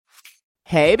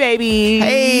Hey, babies.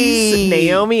 Hey.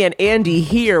 Naomi and Andy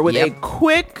here with a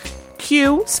quick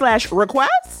Q/request.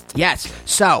 Yes.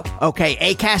 So, okay,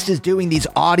 Acast is doing these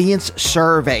audience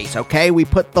surveys, okay? We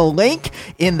put the link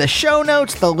in the show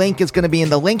notes. The link is going to be in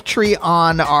the link tree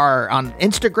on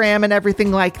Instagram and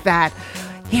everything like that.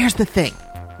 Here's the thing,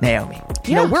 Naomi.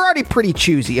 You know, we're already pretty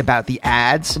choosy about the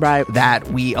ads that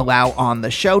we allow on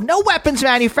the show. No weapons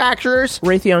manufacturers.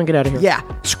 Raytheon, get out of here. Yeah,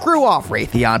 screw off,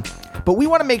 Raytheon. But we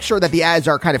want to make sure that the ads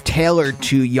are kind of tailored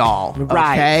to y'all,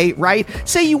 okay? Right?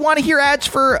 Say you want to hear ads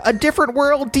for A Different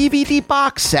World DVD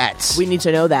box sets. We need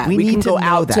to know that. We can go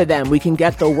out to them. We can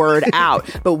get the word out.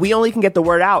 But we only can get the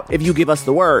word out if you give us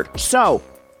the word. So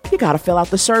you got to fill out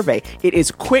the survey. It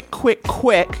is quick,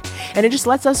 and it just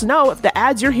lets us know if the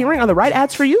ads you're hearing are the right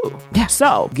ads for you. Yeah.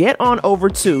 So get on over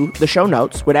to the show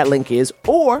notes where that link is,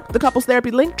 or the Couples Therapy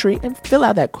link tree, and fill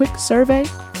out that quick survey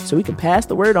so we can pass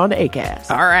the word on to Acast.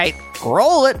 All right,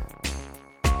 roll it.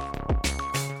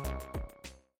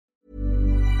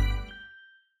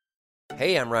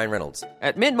 Hey, I'm Ryan Reynolds.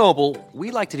 At Mint Mobile,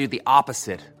 we like to do the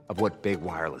opposite of what Big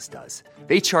Wireless does.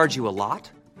 They charge you a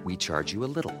lot. We charge you a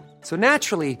little. So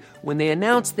naturally, when they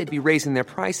announced they'd be raising their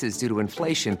prices due to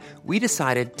inflation, we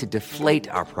decided to deflate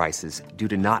our prices due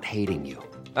to not hating you.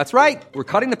 That's right. We're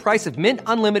cutting the price of Mint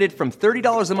Unlimited from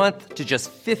 $30 a month to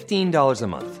just $15 a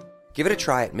month. Give it a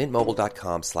try at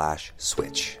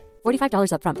mintmobile.com/switch.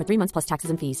 $45 up front for 3 months plus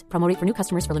taxes and fees. Promo rate for new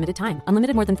customers for limited time.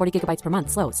 Unlimited more than 40 gigabytes per month.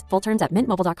 Slows full terms at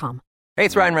mintmobile.com. Hey,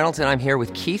 it's Ryan Reynolds, and I'm here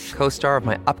with Keith, co-star of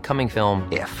my upcoming film,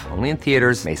 If, only in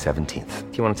theaters May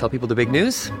 17th. Do you want to tell people the big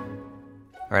news?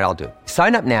 All right, I'll do it.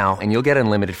 Sign up now and you'll get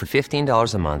unlimited for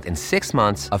 $15 a month and 6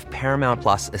 months of Paramount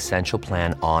Plus Essential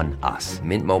Plan on us.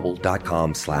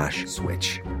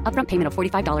 mintmobile.com/switch. Upfront payment of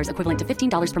 $45 equivalent to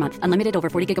 $15 per month. Unlimited over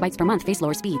 40 gigabytes per month. Face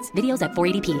lower speeds. Videos at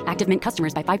 480p. Active Mint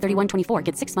customers by 531.24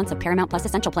 get 6 months of Paramount Plus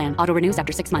Essential Plan. Auto renews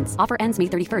after 6 months. Offer ends May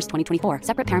 31st, 2024.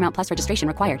 Separate Paramount Plus registration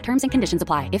required. Terms and conditions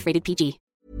apply if rated PG.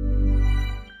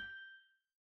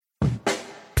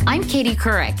 I'm Katie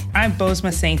Couric. I'm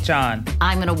Bozoma St. John.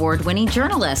 I'm an award-winning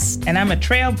journalist. And I'm a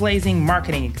trailblazing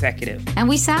marketing executive. And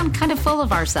we sound kind of full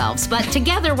of ourselves, but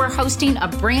together we're hosting a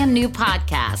brand new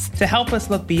podcast to help us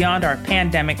look beyond our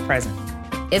pandemic present.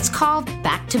 It's called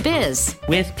Back to Biz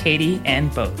with Katie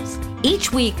and Boz.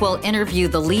 Each week we'll interview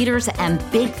the leaders and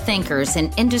big thinkers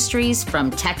in industries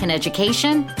from tech and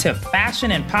education to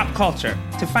fashion and pop culture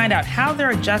to find out how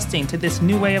they're adjusting to this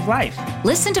new way of life.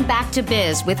 Listen to Back to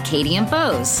Biz with Katie and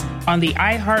Boz on the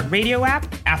iHeartRadio app,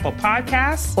 Apple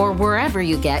Podcasts, or wherever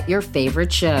you get your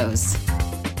favorite shows.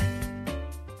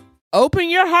 Open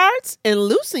your hearts and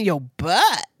loosen your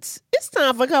butts. It's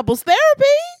time for Couples Therapy.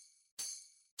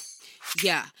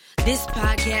 Yeah, this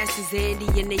podcast is Andy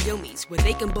and Naomi's, where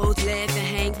they can both laugh and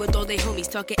hang with all their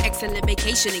homies, talking excellent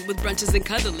vacationing with brunches and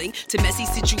cuddling, to messy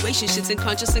situationships and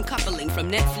conscious and coupling, from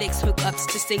Netflix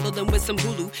hookups to single them with some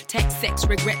Hulu, tech, sex,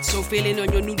 regrets, or feeling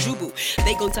on your new jubu.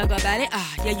 They gon' talk about it,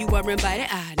 yeah, you are invited,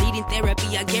 needing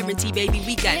therapy, I guarantee, baby,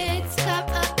 we got it. It's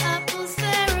Couples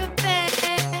Therapy.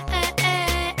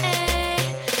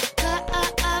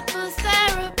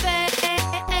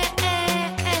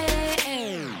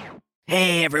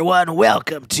 Hey everyone,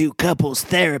 welcome to Couples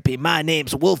Therapy. My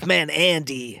name's Wolfman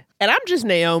Andy. And I'm just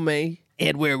Naomi.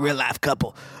 And we're a real life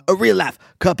couple. A real life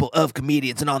couple of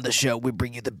comedians. And on the show, we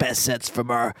bring you the best sets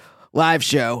from our live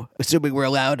show, assuming we're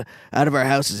allowed out of our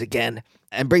houses again,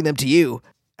 and bring them to you.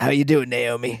 How you doing,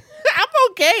 Naomi? I'm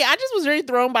okay. I just was very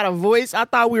thrown by the voice. I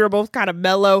thought we were both kind of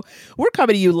mellow. We're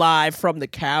coming to you live from the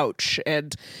couch.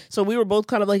 And so we were both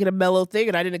kind of like in a mellow thing,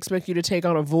 and I didn't expect you to take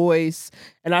on a voice.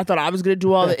 And I thought I was going to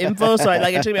do all the info. So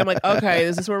it took me, I'm like, okay,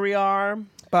 is this where we are?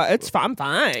 But I'm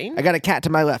fine. I got a cat to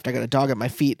my left. I got a dog at my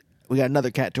feet. We got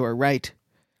another cat to our right.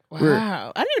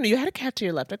 Wow. I didn't even know you had a cat to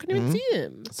your left. I couldn't even see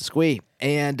him. It's a squee.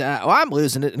 And I'm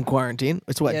losing it in quarantine.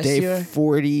 It's what, Yes, day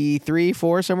 43,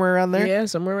 4, somewhere around there? Yeah,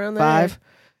 somewhere around there. 5.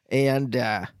 And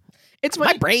it's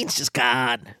funny. My brain's just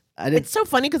gone. It's so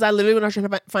funny because I literally, when I was trying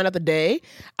to find out the day,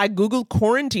 I Googled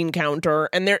quarantine counter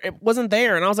and it wasn't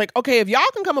there. And I was like, okay, if y'all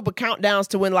can come up with countdowns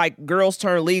to when like girls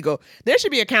turn legal, there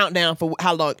should be a countdown for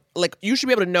how long. Like you should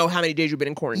be able to know how many days you've been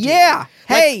in quarantine. Yeah.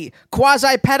 Hey,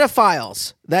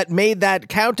 quasi-pedophiles that made that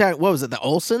countdown. What was it? The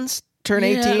Olsons turn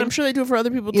 18? And I'm sure they do it for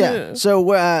other people too. So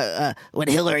when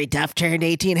Hillary Duff turned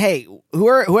 18, hey,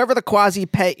 whoever the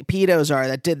quasi-pedos are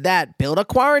that did that, build a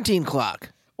quarantine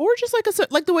clock. Or just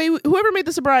like the way whoever made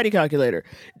the sobriety calculator.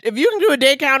 If you can do a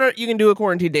day counter, you can do a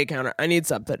quarantine day counter. I need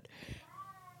something.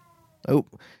 Oh,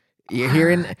 you're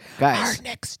hearing, guys,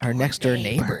 our next door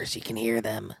neighbors. You can hear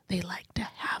them. They like to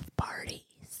have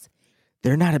parties.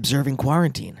 they're not observing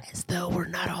quarantine. As though we're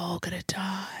not all gonna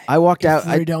die. I walked out.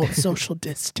 We don't social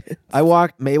distance. I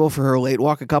walked Mabel for her late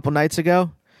walk a couple nights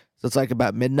ago. So it's like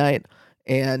about midnight.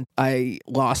 And I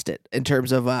lost it in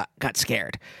terms of got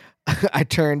scared. I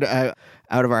turned out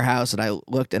of our house and I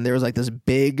looked and there was like this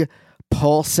big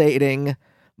pulsating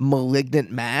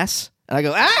malignant mass. And I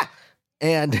go, ah!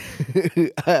 And,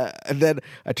 and then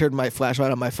I turned my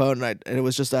flashlight on my phone and it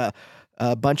was just a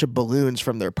bunch of balloons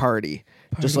from their party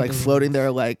just like balloons. Floating there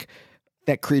like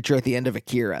that creature at the end of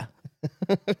Akira.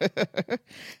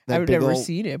 I've never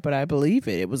seen it, but I believe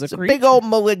it. It was a big old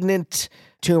malignant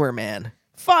tumor man.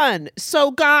 Fun. So,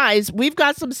 guys, we've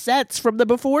got some sets from the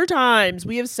before times.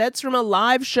 We have sets from a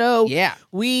live show. Yeah.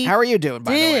 How are you doing,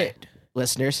 by the way,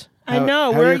 listeners? I know.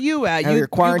 Where are you at? How your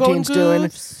quarantine's doing?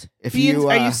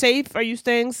 Are you safe? Are you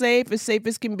staying safe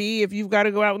as can be? If you've got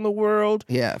to go out in the world.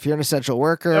 Yeah. If you're an essential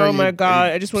worker. Oh my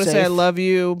God! I just want to say I love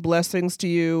you. Blessings to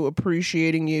you.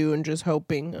 Appreciating you, and just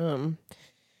hoping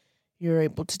you're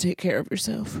able to take care of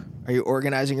yourself. Are you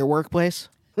organizing your workplace?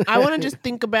 I want to just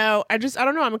think about, I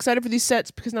don't know. I'm excited for these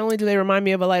sets because not only do they remind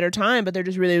me of a lighter time, but they're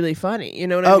just really, really funny. You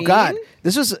know what I mean? Oh, God.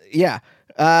 This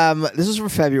was from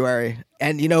February.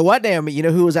 And you know what, Naomi? You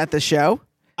know who was at the show?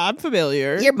 I'm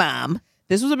familiar. Your mom.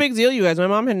 This was a big deal, you guys. My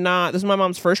mom had not. This was my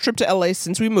mom's first trip to LA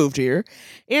since we moved here.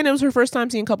 And it was her first time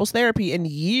seeing couples therapy in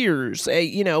years. And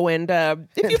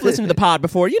if you've listened to the pod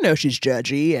before, you know she's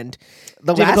judgy and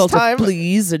difficult to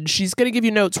please. And she's going to give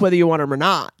you notes whether you want them or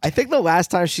not. I think the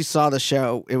last time she saw the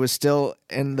show, it was still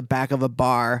in the back of a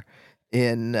bar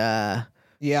in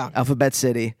Alphabet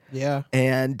City. Yeah.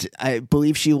 And I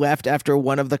believe she left after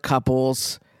one of the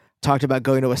couples talked about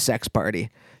going to a sex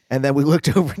party. And then we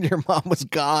looked over and your mom was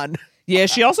gone. Yeah,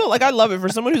 she also, I love it. For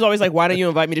someone who's always like, why don't you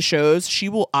invite me to shows? She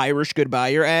will Irish goodbye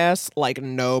your ass like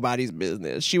nobody's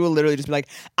business. She will literally just be like,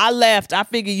 I left. I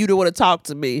figured you don't want to talk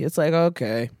to me. It's like,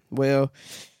 okay, well.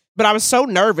 But I was so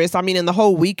nervous. I mean, in the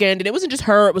whole weekend. And it wasn't just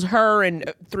her. It was her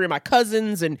and 3 of my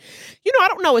cousins. And, I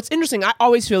don't know. It's interesting. I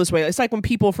always feel this way. It's like when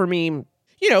people, for me,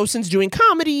 since doing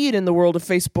comedy and in the world of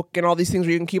Facebook and all these things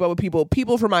where you can keep up with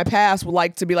people from my past would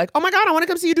like to be like, oh my God, I want to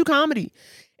come see you do comedy.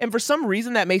 And for some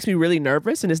reason, that makes me really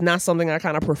nervous, and it's not something I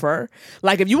kind of prefer.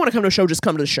 Like, if you want to come to a show, just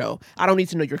come to the show. I don't need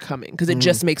to know you're coming, because it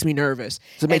just makes me nervous.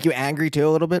 Does it make you angry, too,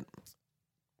 a little bit?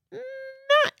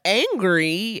 Not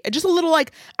angry. Just a little, I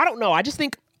don't know. I just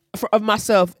think of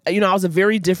myself, I was a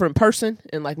very different person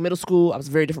in, middle school. I was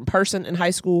a very different person in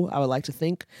high school, I would like to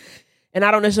think. And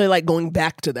I don't necessarily like going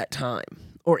back to that time.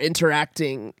 Or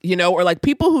interacting, or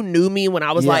people who knew me when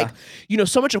I was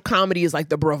so much of comedy is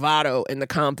the bravado and the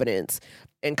confidence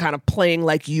and kind of playing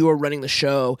like you are running the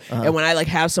show. Uh-huh. And when I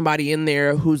have somebody in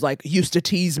there who's used to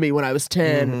tease me when I was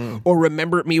 10 or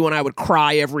remembered me when I would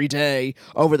cry every day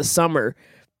over the summer,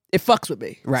 it fucks with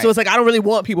me. Right. So it's I don't really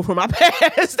want people from my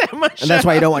past at my show. And that's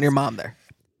why you don't want your mom there.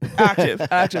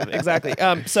 active, exactly.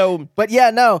 But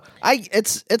yeah, no,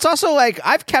 it's also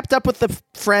I've kept up with the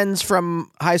friends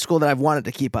from high school that I've wanted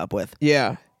to keep up with.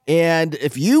 Yeah. And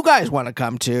if you guys want to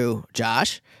come to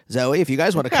Josh, Zoe, if you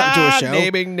guys want to come to a show,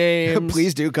 naming names,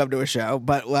 please do come to a show.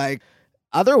 But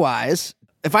otherwise,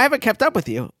 if I haven't kept up with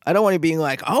you, I don't want you being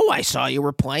like, oh, I saw you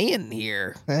were playing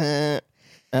here.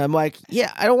 I'm like,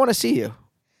 yeah, I don't want to see you.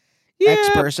 Yeah, X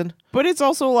person. But it's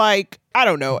also I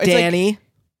don't know. It's Danny.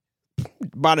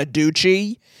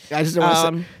 Bonaducci. I just don't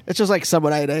want to say, it's just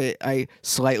someone I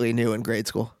slightly knew in grade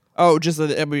school. Oh, just the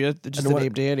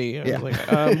name Danny. Yeah.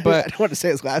 But I don't want to say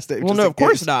his last name. Well, no, of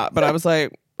course not. But I was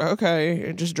like,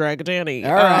 okay, just drag Danny.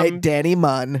 All right, Danny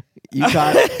Munn. You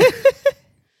got it.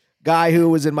 Guy who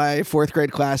was in my 4th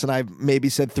grade class and I maybe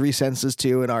said 3 sentences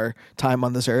to in our time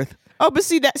on this earth. Oh, but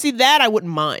see that I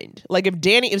wouldn't mind.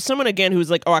 If someone again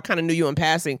who's I kind of knew you in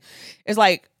passing, it's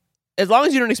as long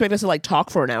as you don't expect us to talk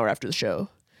for an hour after the show.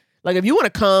 If you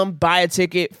want to come, buy a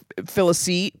ticket, fill a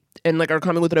seat, and are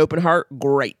coming with an open heart,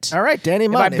 great. All right, Danny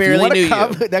Munn. If I barely knew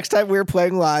come, you. Next time we're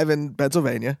playing live in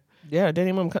Pennsylvania. Yeah,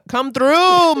 Danny Munn, come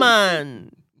through,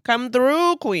 man. Come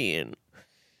through, Queen.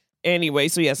 Anyway,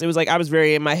 so yes, it was I was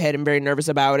very in my head and very nervous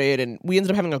about it, and we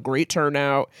ended up having a great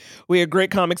turnout. We had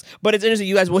great comics, but it's interesting.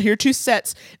 You guys will hear 2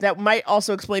 sets that might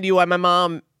also explain to you why my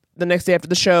mom, the next day after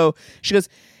the show, she goes,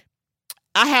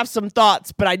 I have some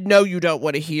thoughts, but I know you don't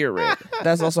want to hear it.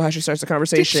 That's also how she starts the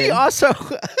conversation. Did she also...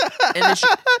 and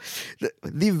then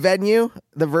the venue,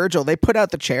 the Virgil, they put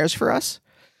out the chairs for us.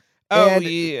 Oh, and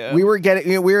yeah. We were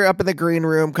we were up in the green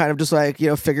room, kind of just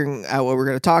figuring out what we're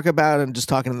going to talk about and just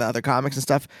talking to the other comics and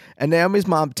stuff. And Naomi's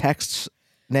mom texts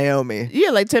Naomi.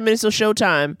 Yeah, 10 minutes till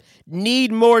showtime.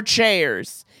 Need more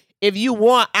chairs. If you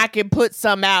want, I can put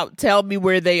some out. Tell me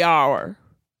where they are.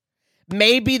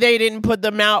 Maybe they didn't put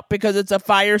them out because it's a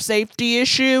fire safety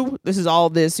issue. This is all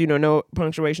this, no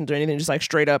punctuations or anything, just like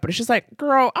straight up. But it's just like,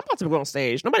 girl, I'm about to go on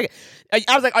stage. Nobody. I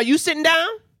was like, are you sitting down?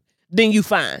 Then you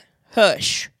fine.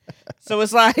 Hush. So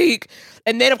it's like,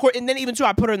 and then of course, even too,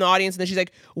 I put her in the audience, and then she's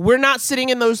like, we're not sitting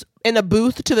in the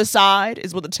booth to the side,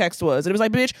 is what the text was. And it was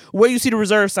like, bitch, where you see the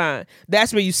reserve sign,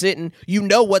 that's where you sitting. You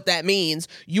know what that means.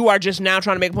 You are just now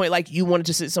trying to make a point like you wanted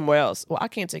to sit somewhere else. Well, I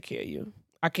can't take care of you.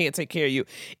 I can't take care of you.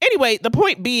 Anyway, the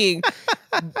point being...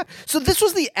 So this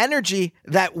was the energy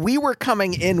that we were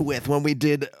coming in with when we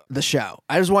did the show.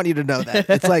 I just want you to know that.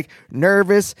 It's like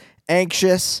nervous,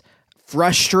 anxious,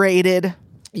 frustrated.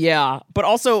 Yeah. But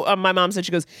also, my mom said,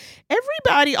 she goes,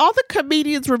 everybody, all the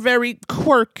comedians were very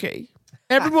quirky.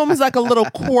 Everyone was like a little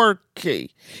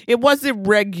quirky. It wasn't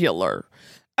regular.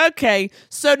 Okay,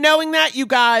 so knowing that, you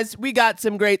guys, we got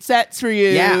some great sets for you.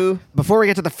 Yeah. Before we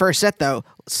get to the first set, though,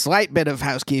 slight bit of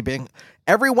housekeeping.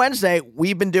 Every Wednesday,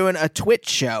 we've been doing a Twitch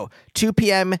show, 2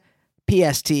 p.m.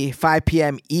 PST, 5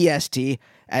 p.m. EST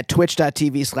at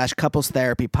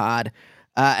twitch.tv/couplestherapypod.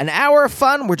 An hour of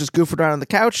fun. We're just goofing around on the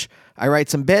couch. I write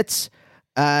some bits.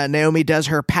 Naomi does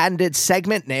her patented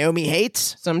segment, Naomi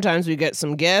Hates. Sometimes we get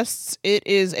some guests. It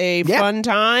is a fun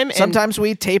time. Sometimes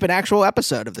we tape an actual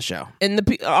episode of the show. And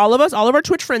all of our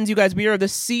Twitch friends, you guys, we are the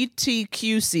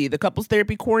CTQC, the Couples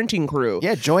Therapy Quarantine Crew.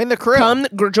 Yeah, join the crew.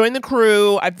 Join the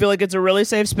crew. I feel like it's a really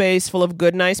safe space full of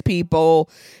good, nice people.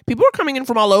 People are coming in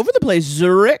from all over the place.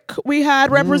 Zurich we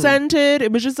had represented.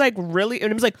 It was just like really,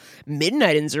 and it was like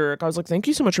midnight in Zurich. I was like, thank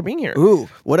you so much for being here. Ooh,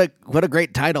 what a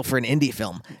great title for an indie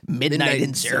film. Midnight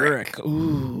in Zurich.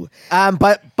 Ooh.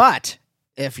 But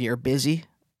if you're busy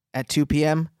at 2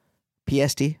 p.m.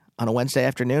 PST on a Wednesday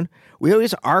afternoon, we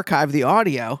always archive the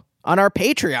audio on our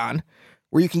Patreon,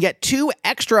 where you can get 2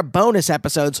 extra bonus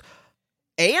episodes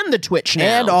and the Twitch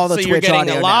now. And all the so Twitch you're getting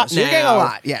audio a lot now. So you're getting a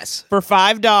lot, yes. For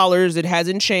 $5, it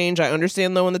hasn't changed. I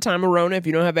understand, though, in the time of Rona, if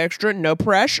you don't have extra, no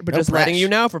pressure. But letting you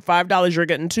know, for $5, you're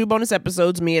getting 2 bonus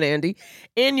episodes, me and Andy,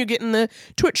 and you're getting the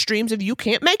Twitch streams if you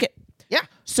can't make it. Yeah.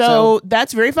 So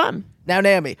that's very fun. Now,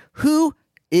 Naomi, who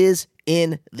is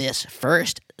in this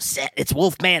first set? It's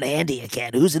Wolfman Andy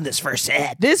again. Who's in this first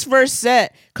set? This first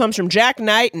set comes from Jack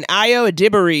Knight and Ayo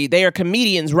Edibiri. They are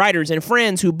comedians, writers, and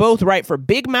friends who both write for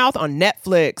Big Mouth on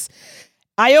Netflix.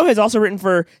 Ayo has also written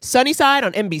for Sunnyside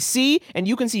on NBC, and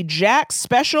you can see Jack's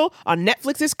special on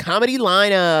Netflix's Comedy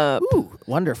Lineup. Ooh,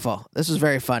 wonderful. This is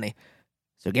very funny.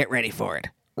 So get ready for it.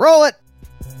 Roll it.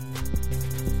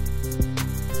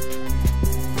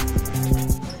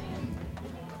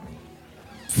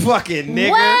 Fucking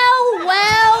nigger. Well.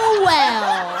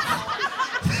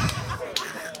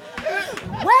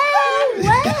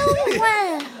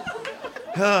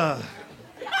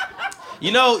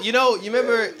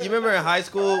 You remember in high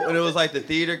school when it was like the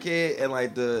theater kid and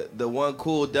like the one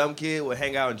cool dumb kid would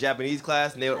hang out in Japanese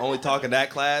class and they would only talk in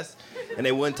that class and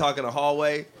they wouldn't talk in the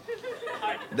hallway?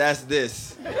 That's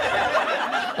this.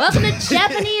 Welcome to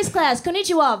Japanese class.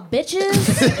 Konnichiwa,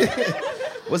 bitches.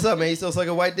 What's up, man? You still suck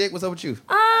a white dick? What's up with you?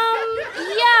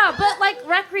 Yeah, but like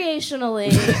recreationally.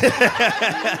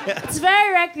 It's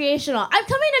very recreational. I'm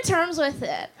coming to terms with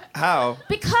it. How?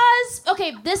 Because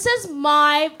this is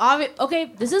my point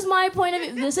of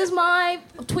view. This is my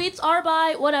tweets are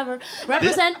by whatever.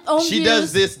 Represent own views. She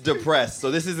does this depressed,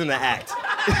 so this isn't an act.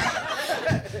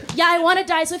 Yeah, I want to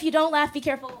die, so if you don't laugh, be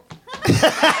careful.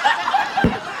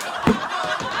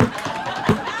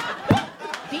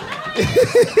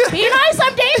 Be nice,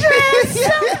 I'm dangerous.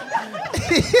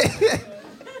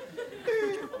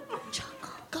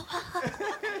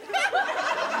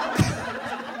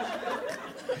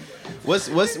 What's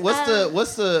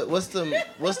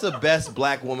the best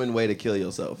black woman way to kill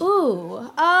yourself?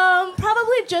 Ooh,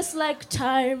 probably just like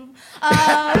time.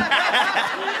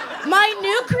 My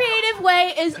new creative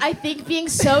way is, I think, being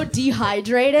so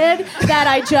dehydrated that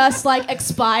I just like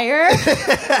expire.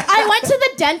 I went to the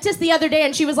dentist the other day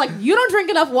and she was like, "You don't drink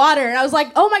enough water," and I was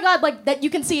like, "Oh my god, like that! You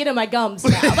can see it in my gums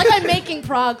now. Like I'm making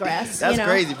progress." That's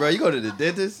crazy, bro. You go to the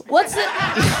dentist? What's it?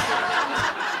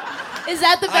 Is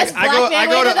that the best black man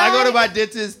way to die? I go to my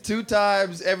dentist 2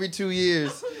 times every 2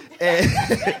 years. And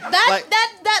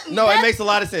it makes a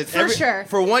lot of sense. For sure.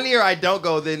 For 1 year I don't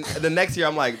go, then the next year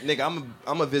I'm like, nigga, I'm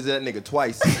gonna visit that nigga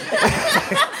twice.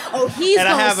 Oh, he's and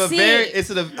gonna I have see.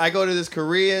 I go to this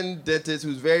Korean dentist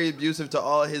who's very abusive to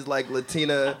all his like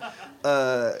Latina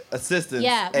assistants.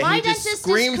 Yeah, and my he just dentist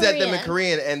screams is at them in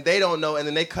Korean and they don't know, and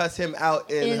then they cuss him out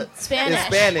in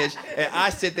Spanish, and I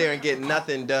sit there and get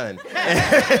nothing done.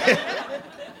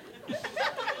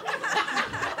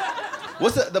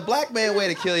 What's the black man way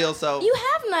to kill yourself? You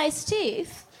have nice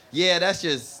teeth. Yeah, that's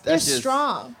just They're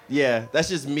strong. Yeah, that's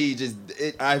just me.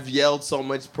 I've yelled so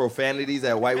much profanities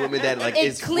at white women that like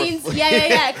It cleans. It cleans it.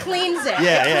 Yeah, it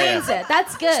cleans it.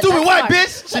 That's good. Stupid That's white smart.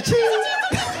 bitch.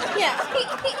 Cha-ching. Yeah.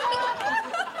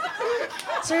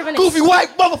 Serving Goofy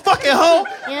white motherfucking hoe.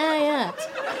 Yeah.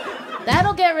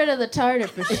 That'll get rid of the tartar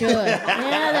for sure.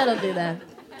 Yeah, that'll do that.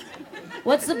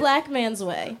 What's the black man's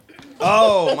way?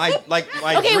 Oh, my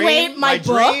Okay, dream, wait, my book?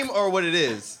 dream or what it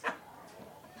is.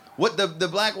 What the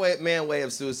black man way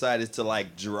of suicide is to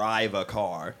like drive a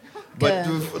car. But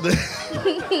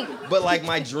but like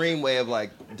my dream way of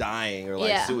like dying or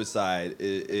like suicide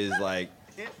is like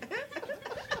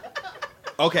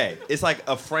okay, it's like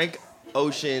a Frank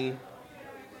Ocean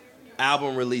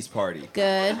album release party.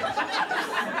 Good.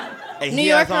 And New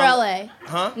York or LA?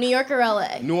 Huh? New York or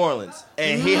LA? New Orleans.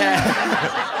 And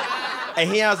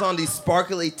he has on these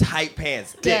sparkly tight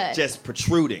pants, dick Good. just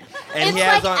protruding. And It's he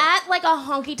has like on at like a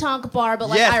honky tonk bar, but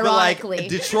like yes, ironically. but like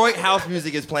Detroit house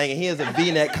music is playing, and he has a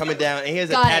V-neck coming down, and he has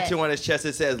a Got tattoo it. on his chest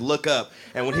that says "Look Up."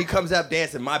 And when he comes up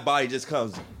dancing, my body just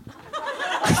comes.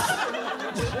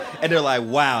 And they're like,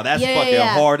 "Wow, that's fucking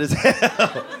hard as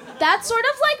hell." That's sort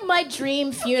of like my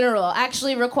dream funeral.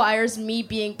 Actually requires me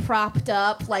being propped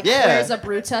up, like Yeah. Claire's a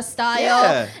Bruta style.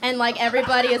 Yeah. And like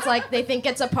everybody, it's like they think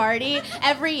it's a party.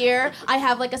 Every year, I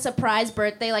have like a surprise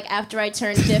birthday, like after I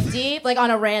turn 50, like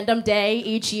on a random day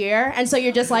each year. And so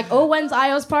you're just like, oh, when's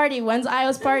Io's party? When's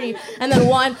Io's party? And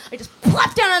then I just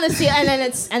plop down on the seat,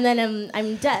 and then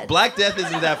I'm dead. Black Death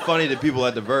isn't that funny to people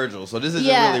at the Virgil, so this isn't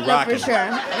yeah, really no, rocking. for sure.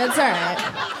 That's all right.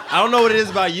 I don't know what it is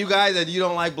about you guys that you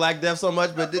don't like Black Death so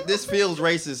much, but this feels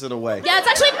racist in a way. Yeah, it's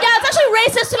actually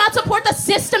racist to not support the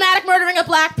systematic murdering of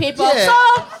black people. Yeah. So,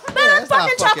 that's not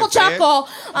fucking fucking chuckle.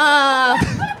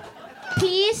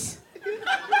 Peace.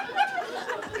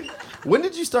 When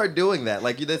did you start doing that?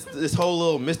 Like this whole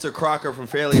little Mr. Crocker from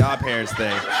Fairly Odd Parents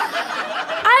thing.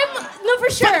 No, for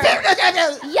sure. Yeah.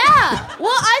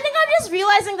 Well, I think I'm just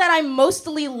realizing that I'm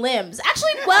mostly limbs.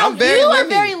 Actually, I'm very you are limby.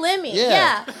 very limby.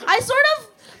 Yeah. I sort of.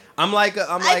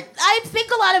 I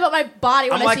think a lot about my body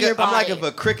when I see your body. I'm like if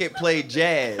a cricket played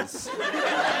jazz.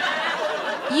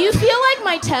 You feel like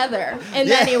my tether in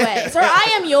many ways, or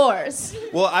I am yours.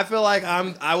 Well, I feel like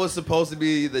I was supposed to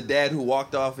be the dad who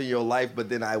walked off in your life, but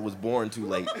then I was born too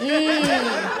late.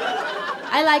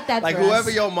 I like that. Like for whoever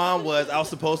us. your mom was, I was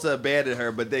supposed to abandon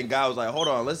her, but then God was like, "Hold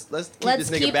on, let's keep this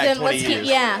nigga back 20 years."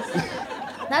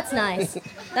 That's nice.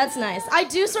 That's nice. I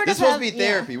do sort This of supposed have. to be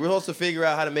therapy. We're supposed to figure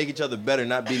out how to make each other better,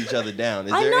 not beat each other down.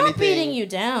 Is I'm there not anything? beating you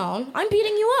down. I'm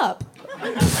beating you up.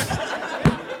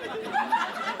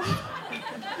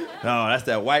 Oh, that's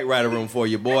that white writer room for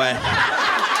you, boy. That's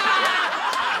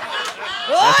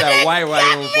that white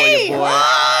writer room for you, boy.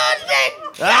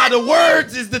 The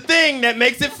words is the thing that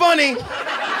makes it funny.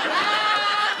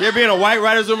 You ever be in a white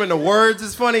writer's room and the words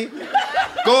is funny?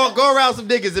 Go around some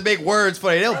niggas that make words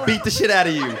funny. They'll beat the shit out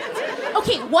of you.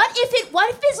 Okay, what if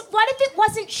it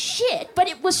wasn't shit, but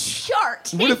it was shart?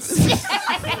 What if-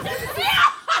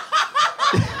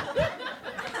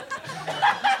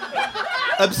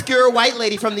 Obscure white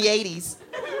lady from the 80s.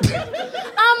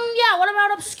 Yeah, what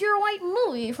about obscure white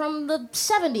movie from the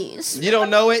 70s? You don't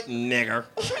know it? Nigger.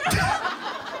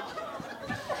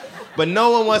 But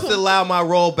no one wants to allow my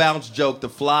roll bounce joke to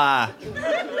fly.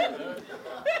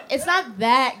 It's not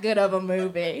that good of a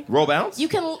movie. Roll bounce? You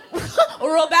can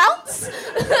roll bounce.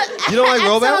 You don't like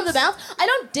roll Accent on bounce? the bounce. I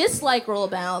don't dislike roll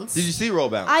bounce. Did you see roll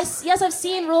bounce? Yes, I've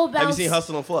seen roll bounce. Have you seen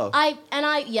Hustle and Flow?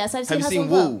 Yes, I've seen Have you Hustle seen and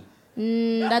Flow. Woo?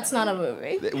 That's not a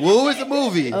movie. Woo is a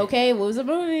movie. Okay, Woo's a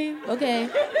movie. Okay.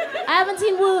 I haven't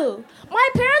seen Woo. My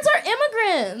parents are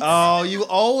immigrants. Oh, you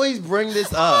always bring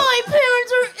this up. My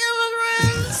parents are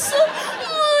immigrants.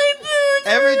 My parents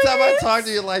Every are time I immigrants. talk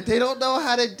to you, like, they don't know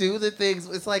how to do the things.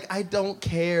 It's like, I don't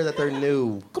care that they're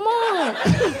new. Come on.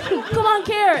 Come on,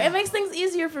 care. It makes things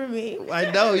easier for me.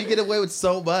 I know, you get away with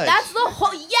so much. That's the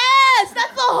whole... Yes!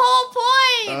 That's the whole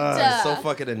point! It's so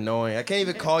fucking annoying. I can't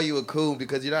even call you a coon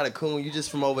because you're not a coon. You're just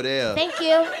from over there. Thank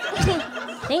you.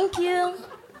 Thank you.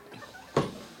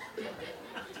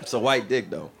 It's a white dick,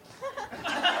 though.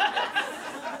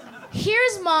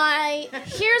 Here's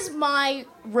my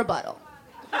rebuttal.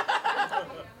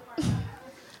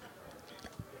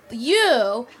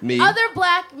 You, Me? other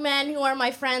black men who are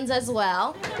my friends as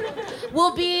well,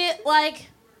 will be like,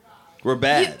 We're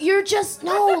bad. you're just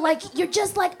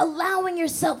allowing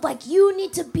yourself, like, you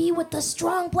need to be with the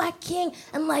strong black king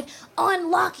and like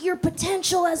unlock your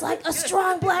potential as like a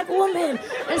strong black woman. And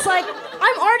it's like,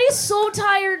 I'm already so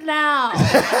tired now.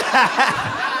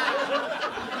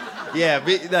 Yeah,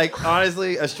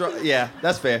 honestly, yeah,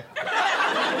 that's fair.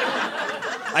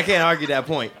 I can't argue that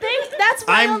point. That's That's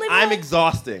my only point. I'm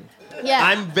exhausting.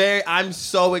 Yeah. I'm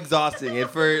so exhausting. And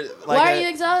for like why are you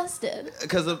exhausted?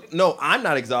 Because no, I'm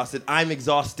not exhausted. I'm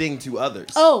exhausting to others.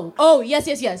 Oh, yes.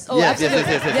 Oh, yes,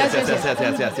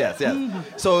 absolutely. Yes.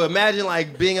 So imagine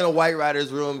like being in a white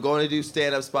writer's room, going to do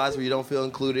stand-up spots where you don't feel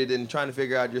included and trying to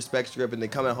figure out your spec script and then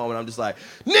coming home and I'm just like,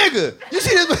 nigga, you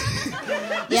see this?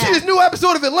 You see this new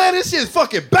episode of Atlanta? This shit is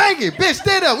fucking banging. Bitch,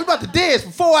 stand up. We about to dance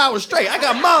for 4 hours straight. I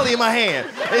got Molly in my hand.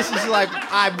 And she's like,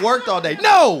 I worked all day.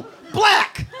 No!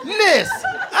 Blackness!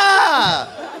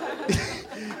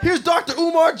 Here's Dr.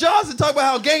 Umar Johnson talking about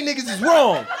how gay niggas is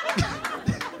wrong.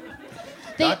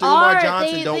 Dr. Umar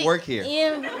Johnson don't work here.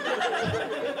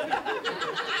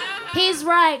 He's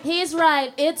right.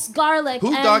 It's garlic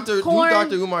Who's and Dr. corn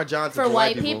Dr. Umar Johnson for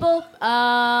white people?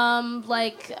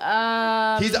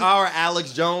 He's our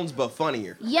Alex Jones, but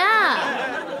funnier.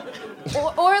 Yeah.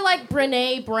 or like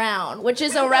Brene Brown, which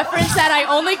is a reference that I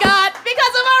only got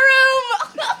because of our room.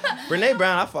 Brene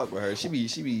Brown, I fuck with her. She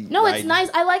be. No, writing. it's nice.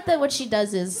 I like that what she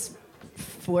does is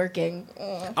working.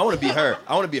 I want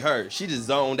to be her. She just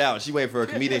zoned out. She waiting for a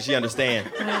comedian she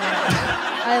understand.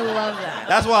 I love that.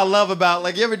 That's what I love about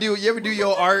like you ever do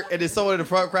your art and then someone in the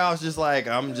front crowd's just like,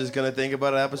 I'm just gonna think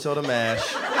about an episode of MASH.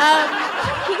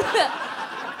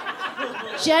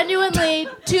 Genuinely,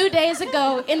 2 days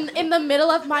ago, in the middle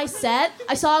of my set,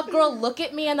 I saw a girl look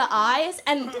at me in the eyes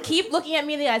and keep looking at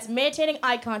me in the eyes, maintaining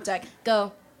eye contact.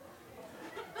 Go.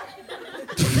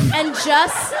 And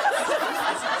just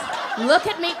look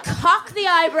at me, cock the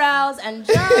eyebrows, and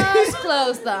just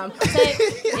close them. Say,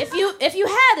 if you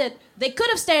had it, they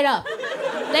could have stayed up.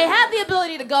 They have the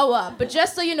ability to go up, but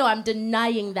just so you know, I'm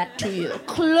denying that to you.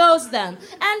 Close them.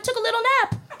 And took a little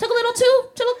nap. Took a little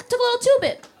tube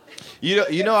it.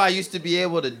 You know I used to be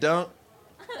able to dunk.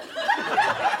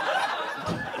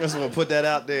 I just want to put that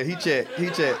out there. He check.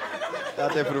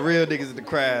 Out there for the real niggas in the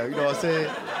crowd. You know what I'm saying?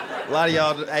 A lot of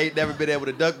y'all ain't never been able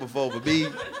to dunk before, but me,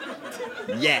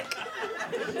 yak.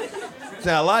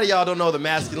 Now, a lot of y'all don't know the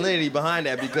masculinity behind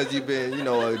that because you've been,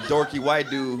 a dorky white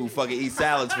dude who fucking eats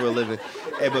salads for a living.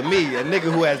 But me, a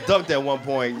nigga who has dunked at one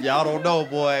point, y'all don't know,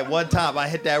 boy. One time I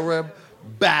hit that rim,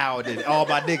 bowed, and all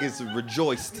my niggas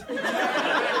rejoiced.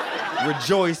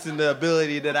 Rejoiced in the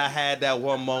ability that I had that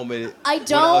one moment when I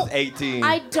was 18.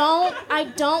 I don't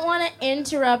want to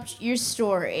interrupt your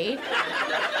story,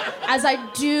 as I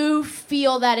do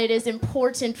feel that it is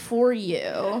important for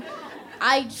you.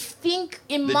 I think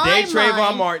in my mind... The day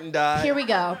Trayvon Martin died. Here we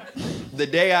go. The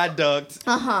day I dunked.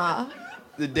 Uh-huh.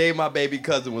 The day my baby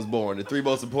cousin was born. The 3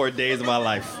 most important days of my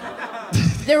life.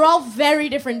 They're all very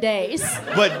different days.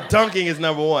 But dunking is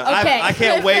number one. Okay. I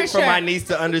can't wait for my niece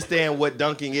to understand what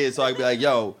dunking is so I can be like,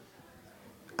 yo,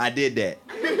 I did that.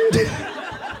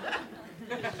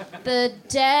 The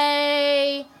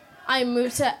day I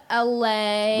moved to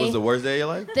LA. Was the worst day of your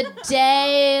life? The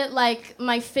day,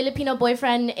 my Filipino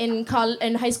boyfriend in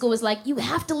high school was like, you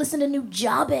have to listen to New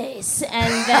Jabez.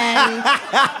 And then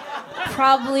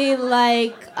probably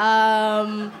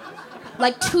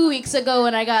 2 weeks ago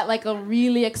when I got a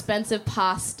really expensive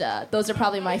pasta. Those are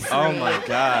probably my 3. Oh my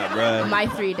God, bro. My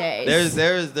 3 days.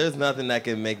 There's nothing that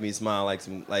can make me smile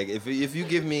if you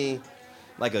give me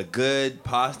a good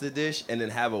pasta dish and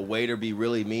then have a waiter be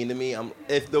really mean to me.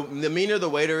 If the meaner the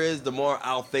waiter is, the more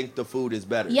I'll think the food is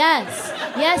better. Yes.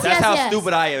 That's how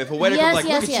stupid I am. If a waiter comes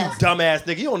look at you, dumbass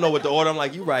nigga, you don't know what to order. I'm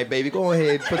like, you right, baby. Go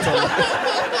ahead, put some.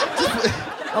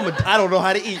 I don't know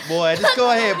how to eat, boy. Just go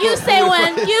ahead. You say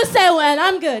when.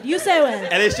 I'm good. You say when.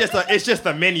 And it's just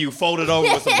a menu folded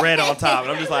over with some bread on top.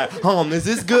 And I'm just like, is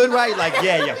this good, right? Like,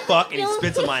 yeah, you fuck. And he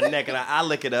spits on my neck, and I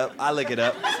lick it up.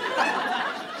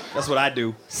 That's what I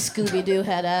do. Scooby-Doo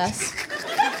head ass.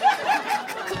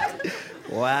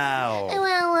 Wow.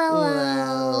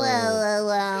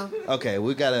 Wow. Okay,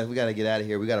 we gotta get out of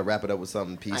here. We gotta wrap it up with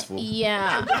something peaceful.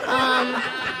 Yeah.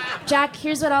 Jack,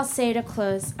 here's what I'll say to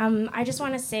close. I just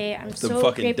want to say I'm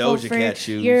so grateful Doja for Cat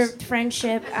shoes. your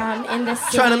friendship in the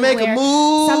city. Trying to make a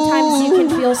move. Sometimes you can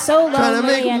feel so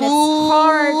lonely and it's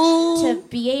hard to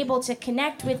be able to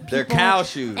connect with people. They're cow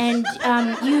shoes. And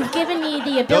you've given me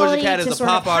the ability Doja Cat to is a sort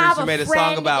pop of have artist who made a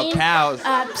song about in, cows.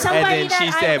 And then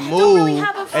she said don't move. really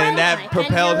have a friend And that like.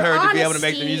 propelled And her your to be able to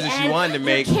make the music she wanted to your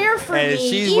make. care for And me,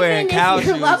 she's even wearing if cow your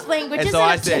shoes. love language And isn't so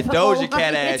I a said typical Doja Cat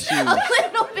one. ass It's shoes. a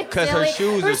little bit Because her silly.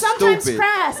 shoes Or are sometimes stupid.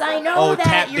 crass. I know Oh, that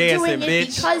tap you're doing dancing, it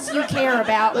bitch. because you care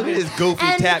about Look me. at this goofy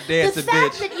And tap dancing the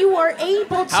fact bitch. that you are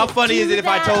able to How funny do is it if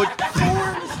I that told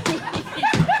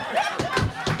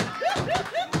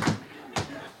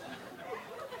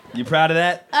You proud of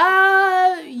that?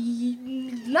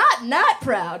 Not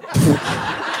proud.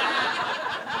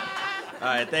 All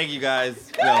right, thank you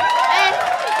guys. Yo. Hey.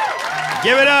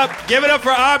 Give it up. Give it up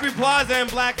for Aubrey Plaza and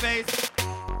Blackface.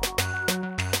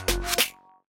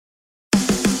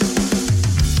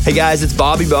 Hey guys, it's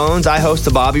Bobby Bones. I host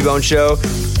the Bobby Bones Show,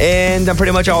 and I'm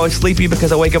pretty much always sleepy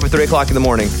because I wake up at 3 o'clock in the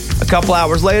morning. A couple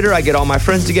hours later, I get all my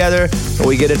friends together, and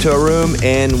we get into a room,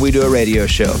 and we do a radio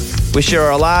show. We share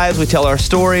our lives, we tell our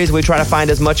stories, we try to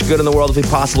find as much good in the world as we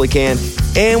possibly can,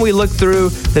 and we look through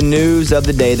the news of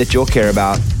the day that you'll care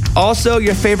about. Also,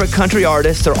 your favorite country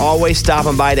artists are always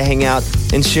stopping by to hang out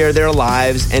and share their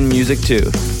lives and music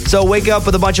too. So wake up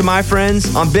with a bunch of my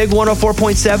friends on Big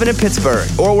 104.7 in Pittsburgh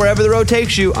or wherever the road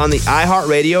takes you on the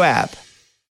iHeartRadio app.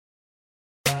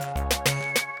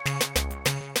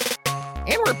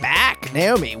 And we're back.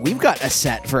 Naomi, we've got a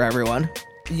set for everyone.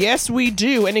 Yes, we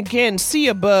do. And again, see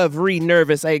above, read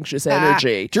nervous, anxious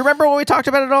energy. Do you remember when we talked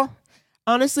about it all?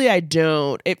 Honestly, I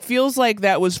don't. It feels like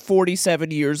that was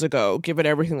 47 years ago, given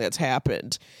everything that's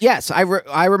happened. Yes,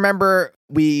 I remember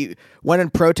we went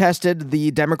and protested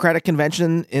the Democratic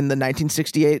Convention in the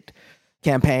 1968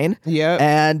 campaign. Yeah.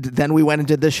 And then we went and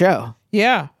did the show.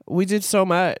 Yeah, we did so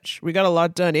much. We got a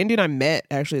lot done. Andy and I met,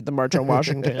 actually, at the March on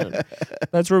Washington.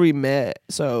 That's where we met.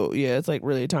 So, yeah, it's like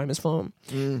really time has flown.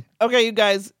 Okay, you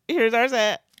guys, here's our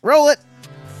set. Roll it.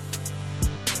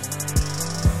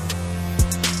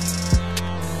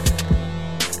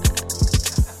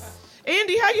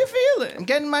 Andy, how you feeling? I'm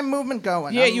getting my movement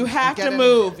going. Yeah, you have to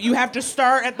move. You have to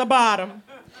start at the bottom,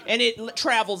 and it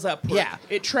travels upward. Yeah.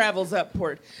 It travels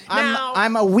upward.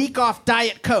 I'm a week off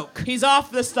Diet Coke. He's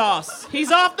off the sauce. He's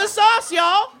off the sauce,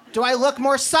 y'all. Do I look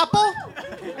more supple?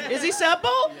 Is he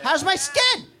supple? How's my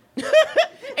skin?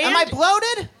 Am I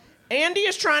bloated? Andy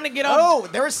is trying to get off. Oh,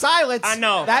 there was silence. I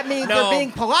know. That means they're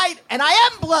being polite, and I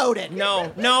am bloated.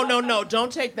 No.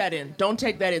 Don't take that in. Don't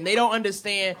take that in. They don't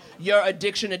understand your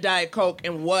addiction to Diet Coke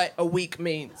and what a week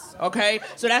means, okay?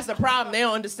 So that's the problem. They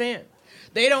don't understand.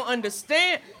 They don't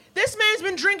understand. This man's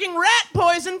been drinking rat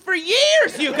poison for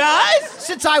years, you guys.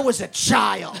 Since I was a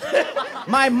child.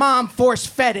 My mom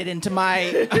force-fed it into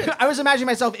my... I was imagining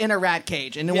myself in a rat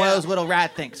cage, in one of those little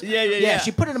rat things. Yeah.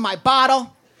 She put it in my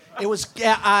bottle. It was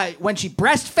when she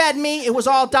breastfed me, it was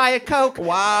all Diet Coke.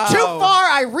 Wow. Too far.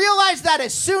 I realized that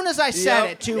as soon as I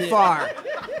said it. Too far.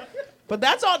 But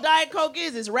that's all Diet Coke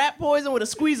is. It's rat poison with a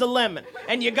squeeze of lemon.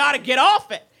 And you got to get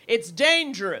off it. It's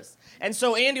dangerous. And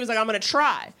so Andy was like, I'm going to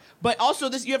try. But also,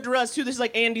 this you have to realize, too, this is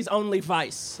like Andy's only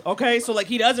vice. Okay? So, like,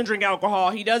 he doesn't drink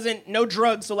alcohol. He doesn't, no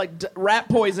drugs. So, like, rat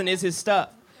poison is his stuff.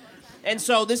 And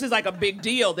so this is like a big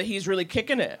deal that he's really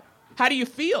kicking it. How do you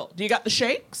feel? Do you got the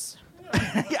shakes?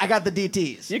 I got the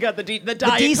DTs. You got the Diet the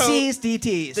Coke. DC's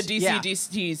DTs. The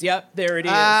DCs. Yep, there it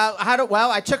is.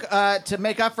 I took to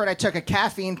make up for it. I took a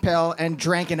caffeine pill and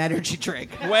drank an energy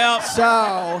drink. Well,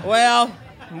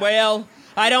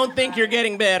 I don't think you're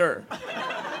getting better.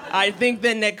 I think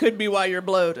then that could be why you're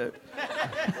bloated.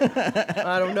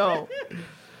 I don't know.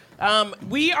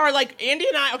 We are like Andy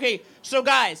and I. Okay, so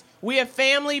guys, we have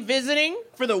family visiting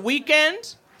for the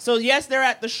weekend. So yes, they're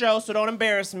at the show. So don't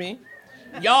embarrass me.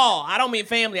 Y'all, I don't mean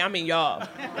family, I mean y'all.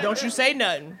 Don't you say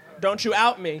nothing. Don't you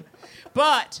out me.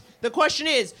 But the question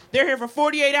is, they're here for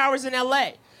 48 hours in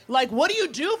L.A. Like, what do you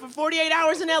do for 48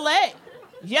 hours in L.A.?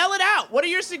 Yell it out. What are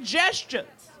your suggestions?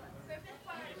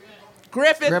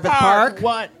 Griffith Park.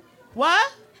 What?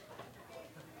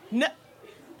 No.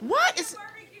 What is...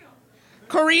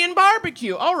 Korean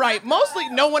barbecue. All right. Mostly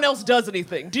no one else does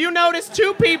anything. Do you notice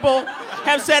 2 people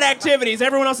have said activities?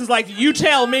 Everyone else is like, you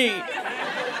tell me.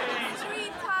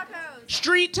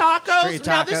 Street tacos?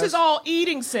 Now, this is all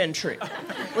eating-centric.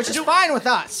 Which is fine with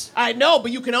us. I know,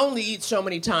 but you can only eat so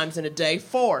many times in a day.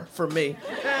 4 for me.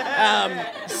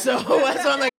 So that's what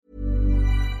I'm like.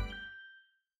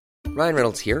 Ryan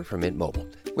Reynolds here from Mint Mobile.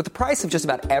 With the price of just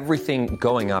about everything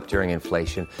going up during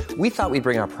inflation, we thought we'd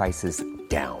bring our prices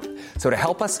down. So to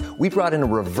help us, we brought in a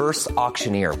reverse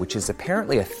auctioneer, which is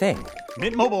apparently a thing.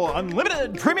 Mint Mobile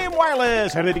Unlimited Premium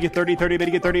Wireless. How to get 30, 30, bit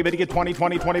to get 30, bit to get 20,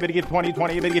 20, 20, bit to get 20,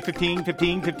 20, bit to get 15,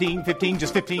 15, 15, 15,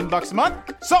 just $15 a month?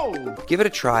 Sold! Give it a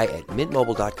try at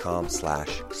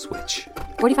mintmobile.com/switch.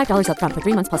 $45 up front for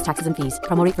 3 months plus taxes and fees.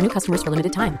 Promo rate for new customers for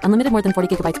limited time. Unlimited more than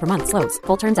 40 gigabytes per month. Slows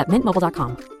full terms at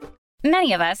mintmobile.com.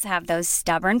 Many of us have those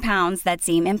stubborn pounds that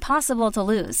seem impossible to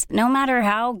lose, no matter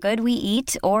how good we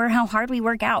eat or how hard we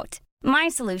work out. My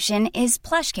solution is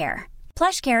PlushCare.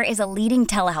 PlushCare is a leading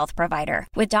telehealth provider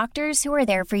with doctors who are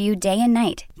there for you day and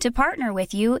night to partner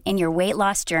with you in your weight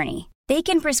loss journey. They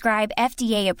can prescribe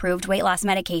FDA-approved weight loss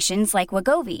medications like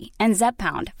Wegovy and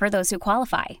Zepbound for those who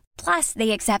qualify. Plus,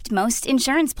 they accept most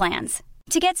insurance plans.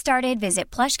 To get started, visit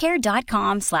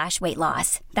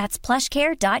plushcare.com/weightloss. That's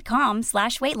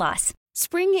plushcare.com/weightloss.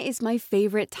 Spring is my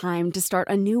favorite time to start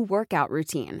a new workout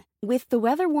routine. With the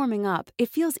weather warming up, it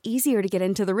feels easier to get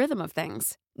into the rhythm of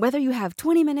things. Whether you have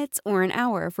 20 minutes or an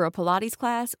hour for a Pilates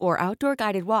class or outdoor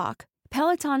guided walk,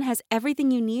 Peloton has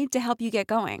everything you need to help you get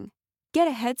going. Get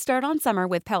a head start on summer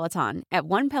with Peloton at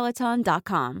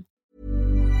onepeloton.com.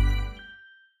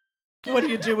 What do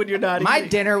you do when you're not My eating?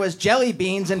 dinner was jelly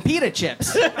beans and pita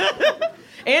chips.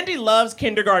 Andy loves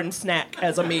kindergarten snack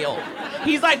as a meal.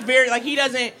 He's like he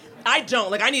doesn't. I don't.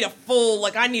 Like, I need a full,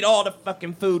 I need all the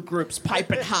fucking food groups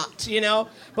piping hot, you know?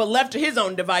 But left to his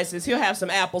own devices, he'll have some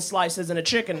apple slices and a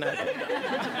chicken nugget.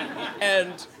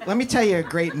 And let me tell you a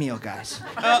great meal, guys.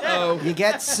 Uh-oh. You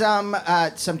get some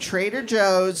Trader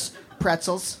Joe's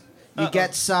pretzels. You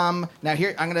get some. Now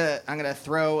here, I'm gonna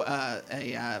throw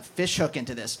a fish hook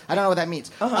into this. I don't know what that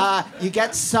means. You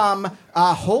get some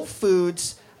Whole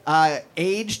Foods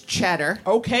aged cheddar.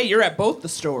 Okay, you're at both the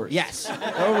stores. Yes.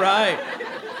 All right.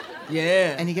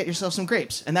 Yeah. And you get yourself some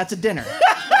grapes, and that's a dinner.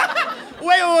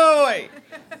 Wait.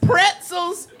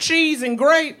 Pretzels, cheese, and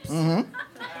grapes. Mm-hmm.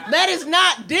 That is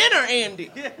not dinner, Andy.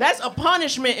 That's a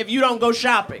punishment if you don't go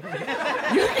shopping.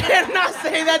 You cannot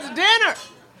say that's dinner.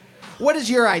 What is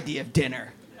your idea of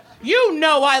dinner? You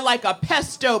know I like a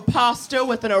pesto pasta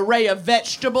with an array of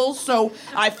vegetables, so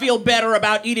I feel better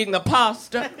about eating the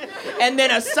pasta. And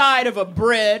then a side of a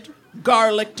bread,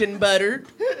 garlicked and buttered.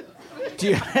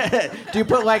 Do you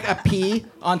put like a pea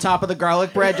on top of the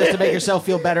garlic bread just to make yourself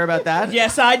feel better about that?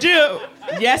 Yes, I do.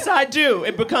 Yes, I do.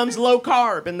 It becomes low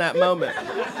carb in that moment.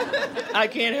 I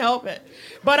can't help it.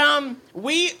 But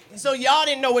so y'all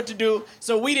didn't know what to do,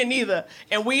 so we didn't either.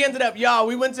 And we ended up,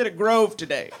 we went to the Grove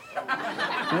today.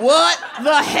 What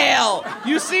the hell?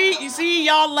 You see,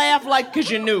 y'all laugh because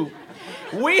you knew.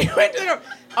 We went to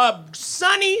a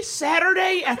sunny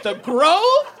Saturday at the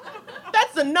Grove?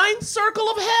 That's the ninth circle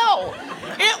of hell.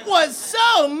 It was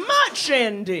so much,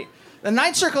 Andy. The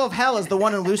ninth circle of hell is the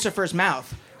one in Lucifer's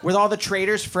mouth, with all the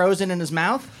traitors frozen in his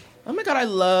mouth. Oh my God, I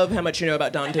love how much you know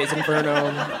about Dante's Inferno.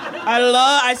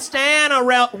 I stand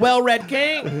a well-read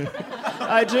king.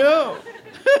 I do.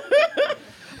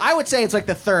 I would say it's like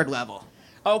the third level.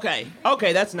 Okay,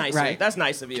 that's nice. Right. That's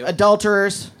nice of you.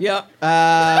 Adulterers. Yep.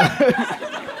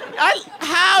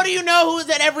 How do you know who's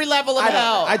at every level of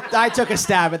hell? I took a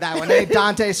stab at that one. Any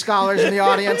Dante scholars in the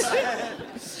audience?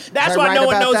 That's why no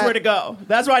one knows where to go.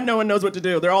 That's why no one knows what to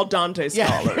do. They're all Dante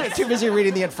scholars. Yeah, too busy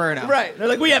reading the Inferno. Right. They're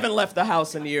like, we haven't left the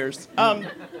house in years.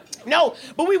 No,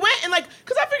 but we went and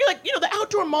because I figured the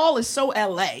outdoor mall is so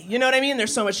LA. You know what I mean?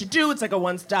 There's so much to do. It's like a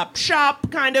one-stop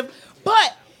shop kind of.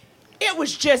 But it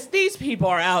was just, these people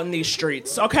are out in these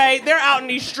streets, okay? They're out in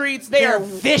these streets. They're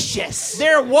vicious.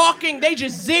 They're walking. They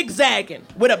just zigzagging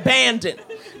with abandon.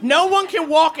 No one can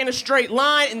walk in a straight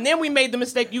line. And then we made the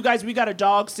mistake. You guys, we got a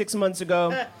dog 6 months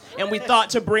ago. And we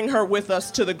thought to bring her with us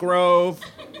to the Grove.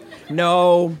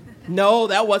 No,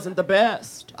 that wasn't the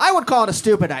best. I would call it a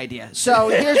stupid idea. So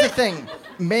here's the thing.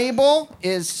 Mabel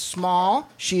is small.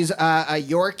 She's a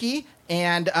Yorkie.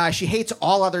 And she hates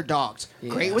all other dogs.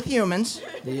 Yeah. Great with humans.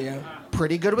 Yeah.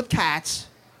 Pretty good with cats.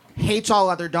 Hates all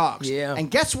other dogs. Yeah.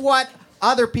 And guess what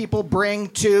other people bring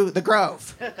to the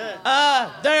Grove?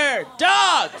 Other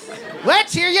dogs.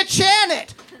 Let's hear you chant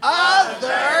it.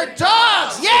 Other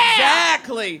dogs. Yeah.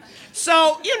 Exactly.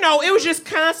 So, it was just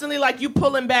constantly like you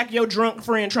pulling back your drunk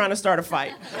friend trying to start a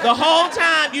fight. The whole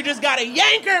time, you just got to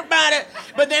yank her about it.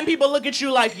 But then people look at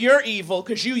you like you're evil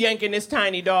because you yanking this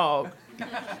tiny dog.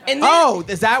 And then,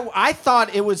 is that? I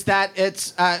thought it was that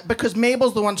it's because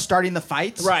Mabel's the one starting the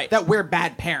fights. Right. That we're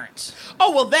bad parents.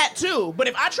 Oh, well, that too. But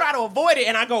if I try to avoid it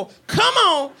and I go, come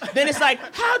on, then it's like,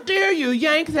 how dare you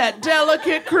yank that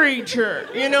delicate creature?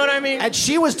 You know what I mean? And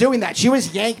she was doing that. She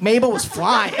was Mabel was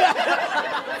flying.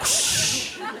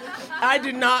 I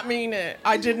did not mean it.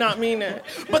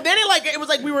 But then it was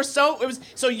like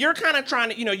so you're kind of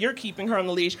trying to, you're keeping her on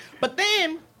the leash. But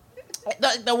then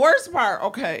the worst part,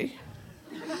 okay.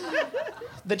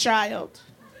 The child.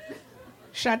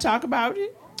 Should I talk about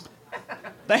it?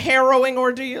 The harrowing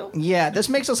ordeal? Yeah, this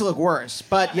makes us look worse,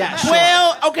 but yeah, sure.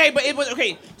 Well, okay, but it was,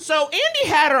 okay, so Andy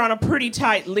had her on a pretty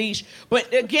tight leash,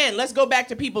 but again, let's go back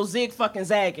to people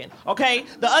zig-fucking-zagging, okay?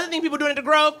 The other thing people doing at the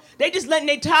Grove, they just letting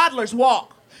their toddlers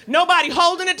walk. Nobody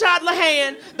holding a toddler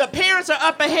hand. The parents are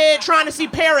up ahead trying to see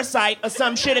Parasite or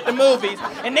some shit at the movies.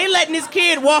 And they letting this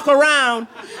kid walk around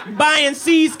buying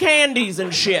See's candies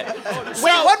and shit.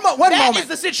 Well, one moment. That is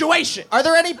the situation. Are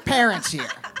there any parents here?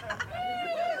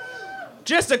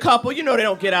 Just a couple. They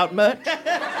don't get out much.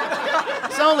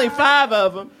 It's only 5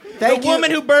 of them. Thank the you.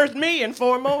 woman who birthed me and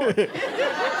 4 more.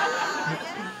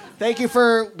 Thank you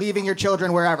for leaving your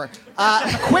children wherever.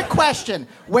 Quick question.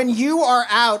 When you are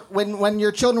out, when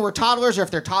your children were toddlers, or if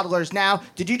they're toddlers now,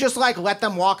 did you just let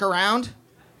them walk around?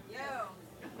 Yeah.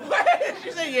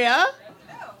 She said, yeah.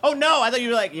 Oh, no, I thought you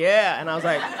were like, yeah. And I was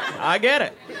like, I get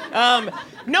it.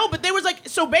 No, but there was like,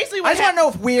 so basically what I just want to know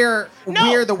if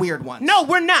we're the weird ones. No,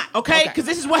 we're not, okay? Because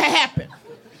this is what happened.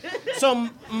 So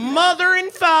mother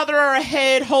and father are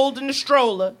ahead holding the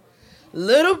stroller.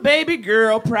 Little baby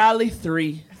girl, probably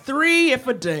 3 if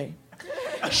a day.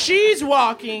 She's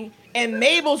walking, and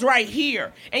Mabel's right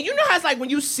here. And you know how it's like when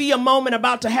you see a moment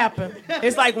about to happen?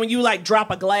 It's like when you like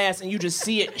drop a glass and you just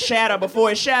see it shatter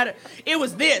before it shattered. It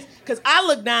was this, because I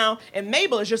look down, and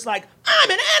Mabel is just like, I'm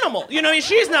an animal. You know,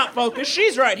 she's not focused.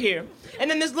 She's right here. And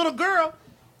then this little girl,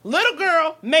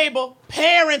 Mabel,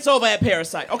 parents over at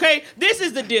Parasite, okay? This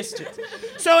is the distance.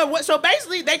 So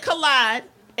basically, they collide,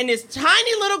 and this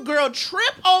tiny little girl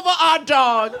trip over our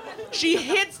dog. She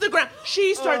hits the ground.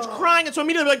 She starts crying, and so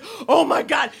immediately like, oh my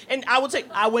God. And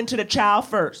I went to the child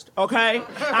first, okay?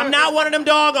 I'm not one of them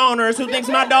dog owners who thinks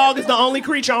my dog is the only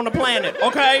creature on the planet,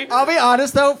 okay? I'll be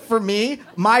honest though, for me,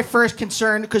 my first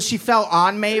concern, because she fell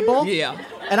on Mabel. Yeah.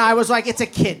 And I was like, it's a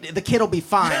kid. The kid will be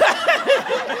fine.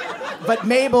 But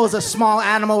Mabel is a small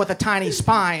animal with a tiny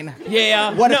spine.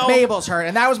 Yeah. What if Mabel's hurt?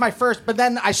 And that was my first, but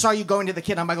then I saw you going to the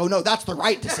kid. I'm like, oh no, that's the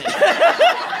right decision.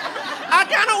 I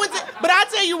kind of was, but I'll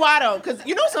tell you why though, because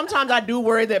you know sometimes I do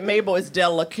worry that Mabel is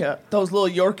delicate, those little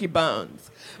Yorkie bones.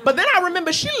 But then I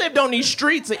remember she lived on these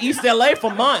streets of East LA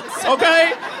for months,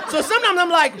 okay? So sometimes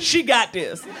I'm like, she got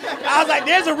this. I was like,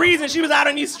 there's a reason she was out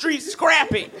on these streets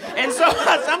scrappy. And so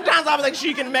sometimes I was like,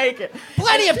 she can make it.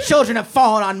 Plenty of children have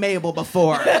fallen on Mabel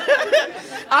before.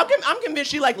 I'm convinced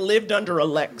she like lived under a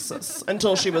Lexus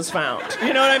until she was found.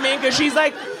 You know what I mean? Because she's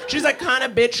like kind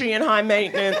of bitchy and high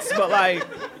maintenance,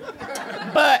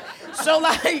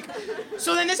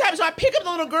 so then this happens. So I pick up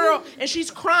the little girl, and she's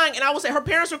crying, and I will say her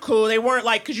parents were cool. They weren't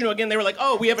like, because, again, they were like,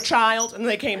 oh, we have a child, and then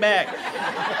they came back.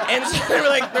 And so they were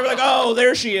like, oh,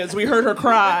 there she is. We heard her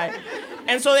cry.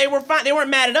 And so they were fine. They weren't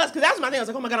mad at us, because that was my thing. I was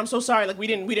like, oh my God, I'm so sorry. Like, we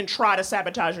didn't try to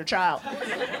sabotage your child.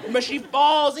 But she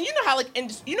falls, and you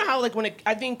know how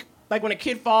when a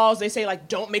kid falls, they say, like,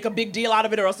 don't make a big deal out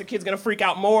of it or else the kid's gonna freak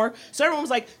out more. So everyone was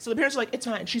like, so the parents were like, it's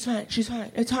fine, she's fine,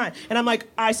 it's fine. And I'm like,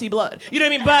 I see blood. You know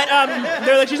what I mean? But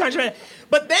they're like, she's fine.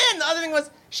 But then the other thing was,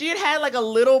 she had like a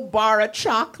little bar of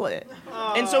chocolate.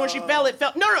 And so when she fell, it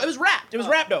fell. No, it was wrapped. It was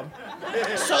wrapped though.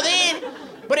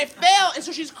 But it fell, and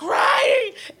so she's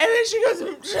crying, and then she goes, so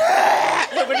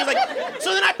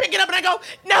then I pick it up and I go,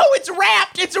 no, it's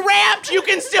wrapped, you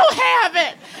can still have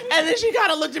it. And then she kind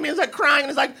of looked at me and was like crying, and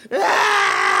was like,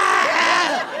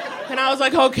 and I was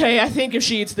like, okay, I think if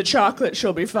she eats the chocolate,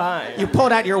 she'll be fine. You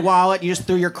pulled out your wallet, you just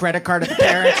threw your credit card at the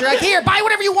parents. You're like, here, buy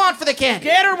whatever you want for the kid.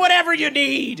 Get her whatever you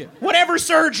need, whatever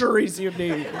surgeries you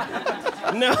need.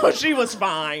 No, she was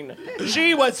fine.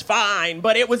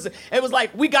 But it was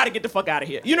like, we got to get the fuck out of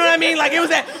here. You know what I mean? Like, it was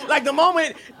like the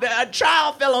moment a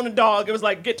child fell on the dog, it was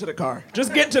like, get to the car.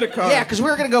 Just get to the car. Yeah, because we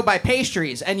were going to go buy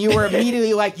pastries, and you were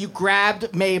immediately like, you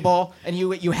grabbed Mabel, and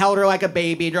you held her like a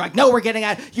baby, and you're like, no, we're getting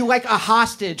out. You like a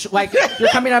hostage. Like, you're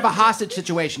coming out of a hostage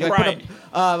situation. You like, put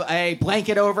a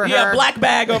blanket over her. Yeah, black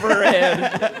bag over her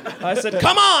head. I said,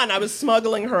 come on. I was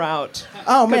smuggling her out.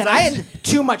 Oh, man, I had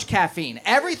too much caffeine.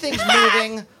 Everything's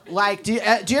moving. Like, do you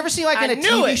ever see, like, in a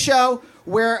TV show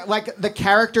where, like, the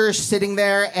character is sitting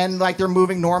there and, like, they're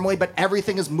moving normally, but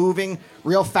everything is moving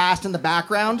real fast in the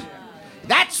background?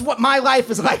 That's what my life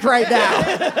is like right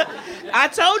now. I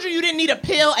told you didn't need a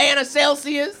pill and a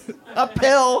Celsius. A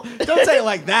pill? Don't say it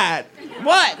like that.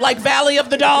 What? Like Valley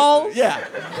of the Dolls? Yeah.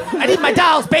 I need my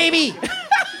dolls, baby.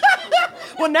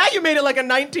 Well, now you made it like a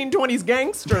 1920s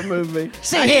gangster movie.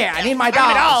 See here, I need my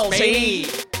dolls, baby.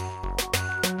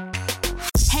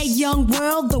 Hey, young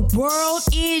world, the world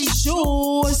is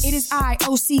yours. It is I,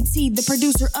 OCT, the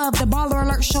producer of the Baller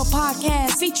Alert Show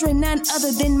podcast, featuring none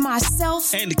other than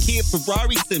myself and the kid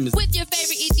Ferrari Simmons. With your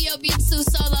favorite Ethiopian Sue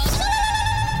Solo.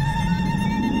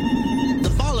 The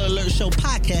Baller Alert Show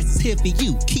podcast is here for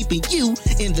you, keeping you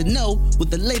in the know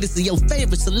with the latest of your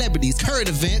favorite celebrities, current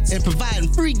events, and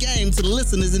providing free game to the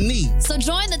listeners in need. So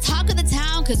join the talk of the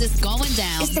town, because it's going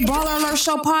down. It's the Baller Alert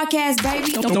Show podcast,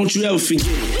 baby. Don't you ever forget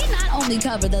it. We not only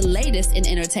cover the latest in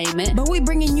entertainment, but we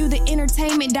bringing you the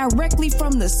entertainment directly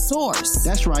from the source.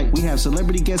 That's right. We have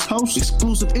celebrity guest hosts,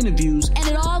 exclusive interviews, and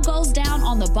it all goes down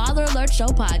on the Baller Alert Show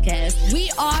podcast. We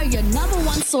are your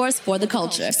 #1 source for the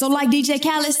culture. So like DJ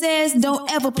Khaled says,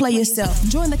 don't ever play yourself.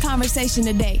 Join the conversation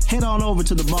today. Head on over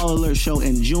to the Baller Alert Show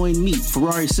and join me,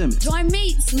 Ferrari Simmons. Join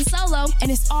me, Sue Solo.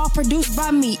 And it's all produced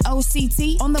by me,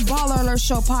 OCT, on the Baller Alert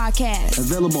Show podcast.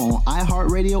 Available on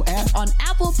iHeartRadio app, on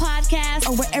Apple Podcasts,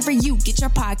 or wherever you get your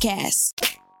podcasts.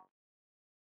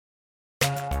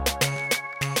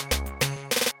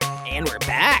 And we're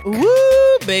back.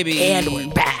 Woo, baby. And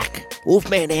we're back.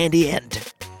 Wolfman Andy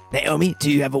and Naomi, do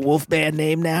you have a Wolfman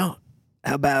name now?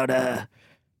 How about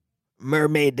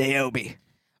Mermaid Naomi?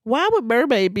 Why would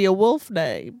Mermaid be a wolf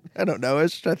name? I don't know. I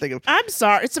was trying to think of... I'm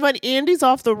sorry. It's funny. Andy's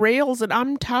off the rails and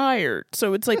I'm tired.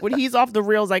 So it's like when he's off the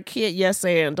rails, I can't yes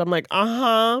and. I'm like,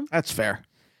 uh-huh. That's fair.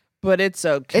 But it's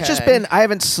okay. It's just been, I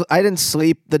didn't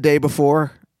sleep the day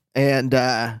before. And so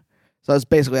I was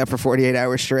basically up for 48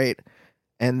 hours straight.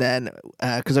 And then,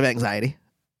 because of anxiety.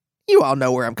 You all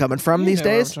know where I'm coming from these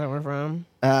days. Where I'm coming from.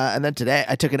 And then today,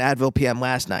 I took an Advil PM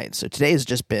last night. So today's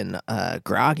just been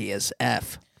groggy as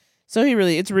F. So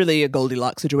it's really a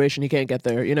Goldilocks situation. He can't get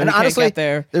there. You know, and he honestly, can't get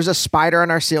there. There's a spider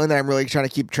on our ceiling that I'm really trying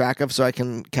to keep track of so I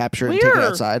can capture it and take it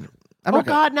outside.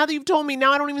 God, now that you've told me,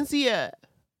 now I don't even see it.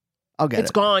 I'll get it.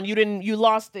 It's gone. You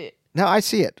lost it. No, I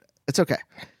see it. It's okay.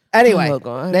 Anyway,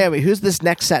 God. Naomi, who's this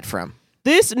next set from?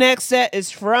 This next set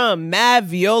is from Mav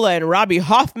Viola and Robbie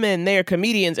Hoffman. They are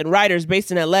comedians and writers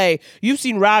based in LA. You've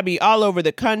seen Robbie all over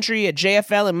the country at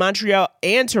JFL in Montreal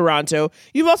and Toronto.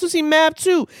 You've also seen Mav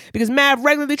too, because Mav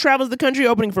regularly travels the country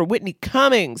opening for Whitney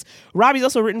Cummings. Robbie's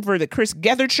also written for The Chris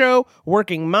Gethard Show,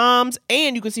 Working Moms,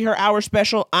 and you can see her hour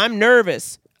special, I'm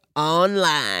Nervous,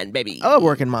 online, baby. Oh,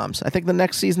 Working Moms. I think the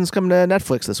next season's coming to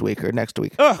Netflix this week or next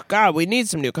week. Oh, God, we need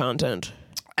some new content.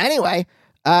 Anyway...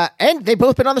 and they've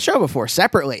both been on the show before,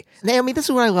 separately. Naomi, this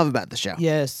is what I love about the show.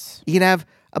 Yes. You can have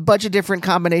a bunch of different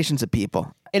combinations of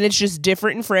people. And it's just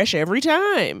different and fresh every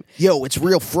time. Yo, it's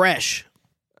real fresh.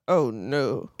 Oh,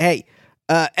 no. Hey,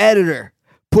 editor,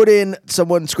 put in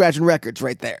someone scratching records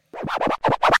right there.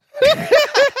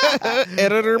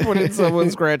 Editor, put in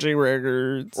someone scratching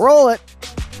records. Roll it.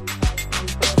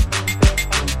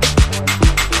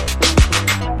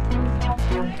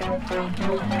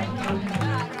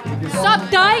 Sup,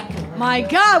 Dyke? My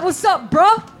God, what's up, bro?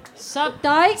 Sup,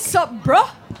 Dyke? Sup, bro?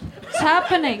 What's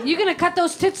happening? You gonna cut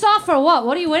those tits off or what?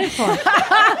 What are you waiting for?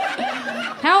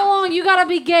 How long you gotta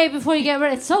be gay before you get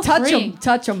rid? It's so freeing.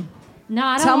 Touch them. No,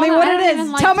 I don't. Tell me what it is.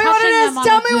 Tell me what it is.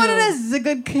 Tell me what it is. is. It's a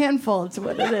good handful. It's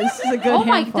what it is. It's a good Oh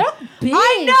my, handful. they're big.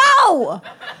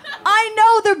 I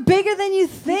know. They're bigger than you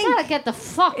think. You gotta get the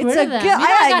fuck It's rid a of them. good- I I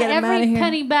gotta got get 'em every outta here.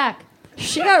 penny back.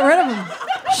 She got rid of them.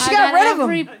 She I got rid of them.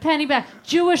 every penny back.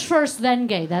 Jewish first, then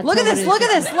gay. That's Look at what this. it is. Look at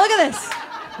this. Look at this.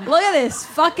 Look at this.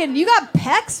 Fucking, you got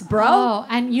pecs, bro. Oh,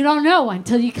 and you don't know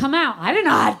until you come out. I didn't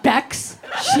know I had pecs.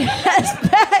 She has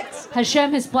pecs.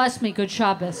 Hashem has blessed me. Good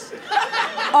Shabbos.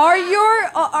 Are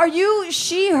you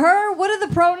she, her? What are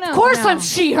the pronouns? Of course now? I'm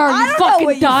she, her, I you don't fucking know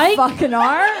what dyke. you fucking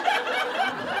are.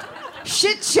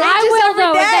 Shit changes I will, every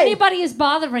though. day. If anybody is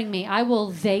bothering me, I will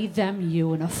they, them,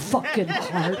 you in a fucking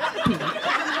heartbeat.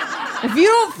 If you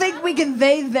don't think we can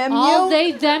they, them, I'll you.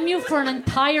 they, them, you for an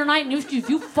entire night. And if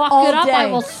you fuck All it up, I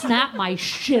day. will snap my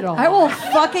shit off. I will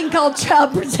fucking call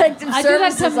Child Protective I do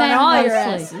that Services to on men all your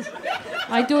mostly. asses.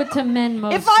 I do it to men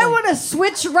mostly. If I want to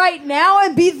switch right now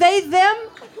and be they, them,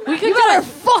 we could you do better it.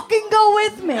 fucking go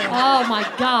with me. Oh my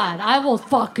God, I will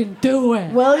fucking do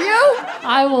it. Will you?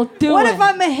 I will do What it. if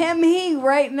I'm a him, he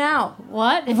right now?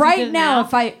 What? If you Right did it now,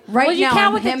 if I well, you now can't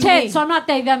I'm with the him, tits, he. so I'm not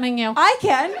they, theming you. I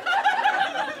can.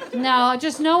 No,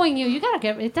 just knowing you, you gotta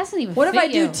get. It doesn't even. What if fit I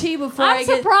do you. tea before I'm I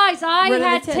get surprised I rid of the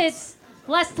had tits? tits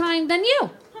less time than you.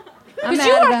 I'm Because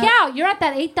you mad work about it. out. You're at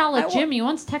that $8 gym. You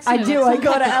once texted me. I about do. I some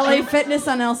go to type of LA gym. Fitness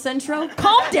on El Centro.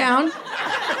 Calm down.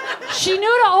 She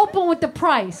knew to open with the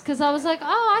price because I was like, oh,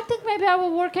 I think maybe I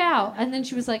will work out. And then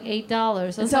she was like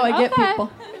 $8. That's how I get people.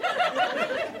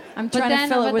 I'm But trying then,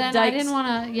 to fill it with I dikes. didn't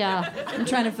want to. Yeah. I'm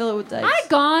trying to fill it with dikes. I've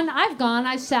gone.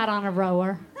 I sat on a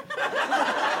rower.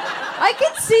 I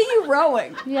can see you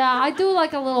rowing. Yeah, I do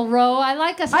like a little row. I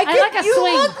like a You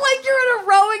swing. look like you're in a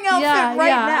rowing outfit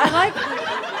right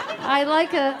now. I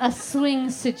like a swing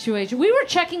situation. We were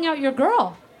checking out your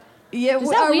girl. Yeah, Is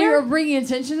that we weird? were bringing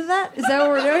attention to that? Is that what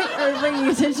we're doing? Are we bringing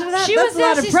attention to that? She That's was a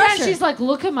lot there. of She pressure. said, she's like,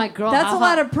 look at my girl. That's How a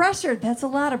lot hot." of pressure. That's a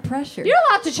lot of pressure. You're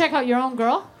allowed to check out your own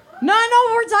girl. No, I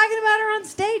know. We're talking about her on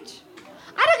stage.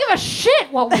 I don't give a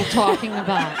shit what we're talking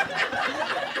about.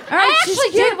 All right, I she's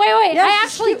actually cute. did. Wait. Yeah, I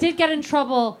she's actually cute. did get in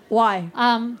trouble. Why?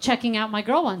 Checking out my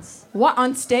girl once. What,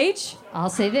 on stage? I'll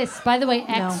say this. By the way,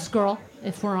 ex-girl,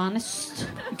 if we're honest.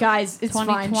 Guys, it's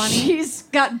 2020. fine. She's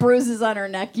got bruises on her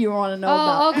neck you want to know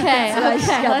about. Oh, okay. So she's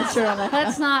Okay. got the shirt on that.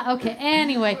 Let's not. Okay.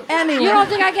 Anyway. Anyway. You don't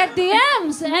think I get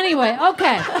DMs? Anyway.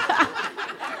 Okay.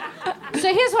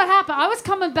 So here's what happened. I was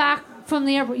coming back from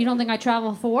the airport. You don't think I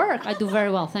travel for work? I do very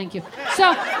well. Thank you.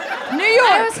 So New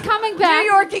York. I was coming back.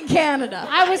 New York and Canada.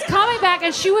 I was coming back,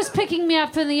 and she was picking me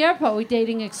up from the airport. We're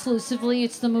dating exclusively.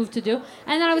 It's the move to do.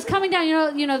 And then I was coming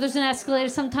down. You know, there's an escalator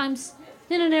sometimes.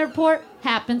 in an airport.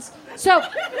 Happens. So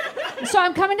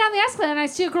I'm coming down the escalator and I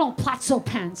see a girl in platzo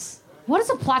pants. What does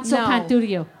a platzo pant do to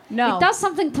you? No. It does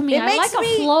something to me. It I makes like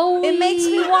me, a flowy. It makes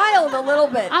me wild a little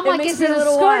bit. I'm like, makes is me it a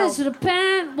little skirt? wild. Is it a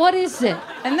pant? What is it?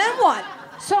 And then what?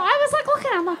 So I was like looking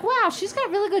at it, I'm like, wow, she's got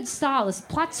really good style. This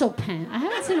platzo pant. I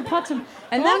haven't seen a platzo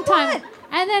And in a long then time.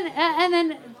 And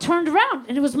then turned around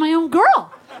and it was my own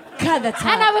girl. God, that's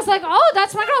hot. And I was like, oh,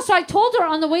 that's my girl. So I told her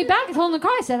on the way back, I told her in the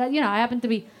car, I said, I happened to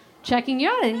be checking you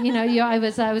out. And,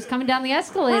 I was coming down the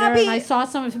escalator Robbie, and I saw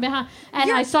someone from behind. And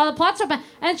I saw the platzo pant.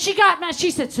 And she got mad. She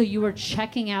said, so you were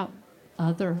checking out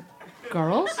other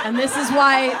girls? And this is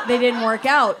why they didn't work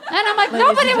out. And I'm like,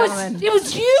 no, but it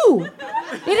was you.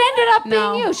 It ended up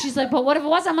being you. She's like, but what if it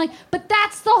was? I'm like, but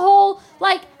that's the whole,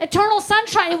 like, eternal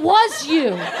sunshine. It was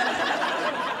you.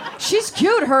 She's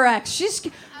cute, her ex. She's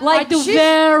I do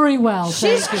very well.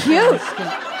 She's cute.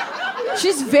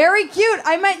 She's very cute.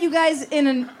 I met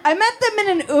them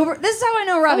in an Uber. This is how I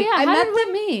know Robbie. Oh, yeah. I How met did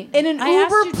them we meet? in an I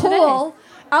asked Uber you pool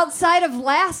outside of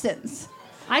Lassen's.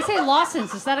 I say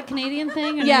Lawson's. Is that a Canadian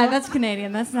thing? Yeah, that's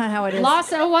Canadian. That's not how it is.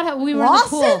 Lawson. What? We were in the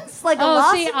pool. Lawson's? Like a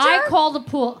oh, see, lozenger? I call the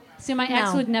pool. See, my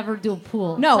ex No. would never do a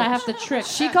pool. No. So I have to trick.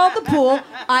 She called the pool.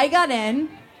 I got in.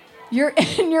 Your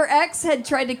ex had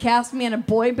tried to cast me in a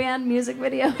boy band music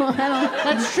video.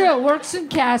 That's true. It works in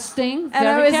casting. And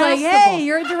I was like, hey,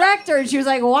 you're a director. And she was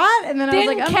like, what? And then I was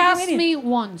Didn't like, I'm cast a comedian. me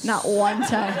once. Not one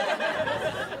time.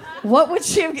 What would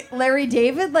she have? Larry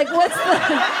David? Like, what's the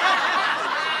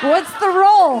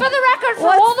role? For the record, for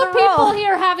What's all the people role?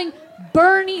 here having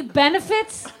Bernie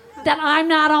benefits that I'm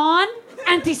not on,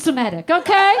 anti-Semitic,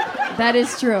 okay? That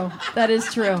is true. That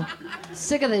is true.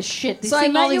 Sick of this shit. So I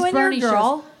Seeing all met these you and Bernie your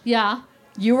girl. shows. Yeah.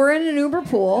 You were in an Uber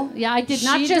pool. Yeah, I did.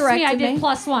 Not She just me. I directed did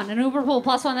 +1. An Uber pool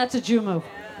 +1, that's a Jew move.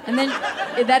 And then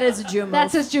that is a Jew move.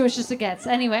 That's as Jewish as it gets.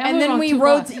 Anyway, And then we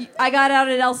rode. I got out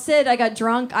at El Cid. I got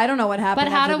drunk. I don't know what happened.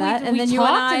 But how after do that. we? And We then you and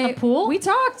talked I in the pool. We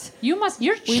talked.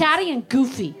 You're chatty and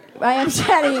goofy. I am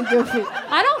chatty and goofy.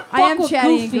 I don't fuck I am with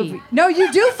chatty goofy. and goofy. No,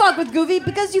 you do fuck with Goofy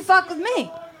because you fuck with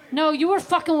me. No, you were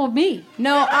fucking with me.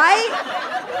 No,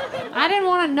 I didn't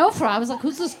want to know for. I was like,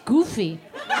 who's this Goofy?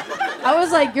 I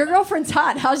was like, your girlfriend's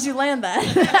hot. How'd you land that?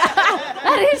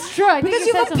 That is true. I think Because it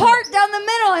you says have a something. part down the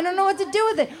middle. I don't know what to do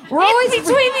with it. We're It's always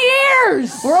between the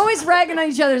ears. We're always ragging on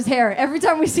each other's hair every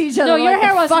time we see each other. No, we're your like,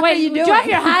 hair the was. fuck Wait, are you do doing? you have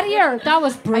your hat here? That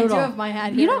was brutal. I do have my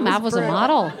hat here. You know, It Mav was a brutal.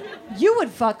 model. You would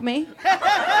fuck me.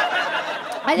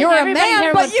 I think You're a everybody man,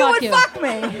 here but you would you. fuck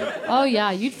me. Oh yeah,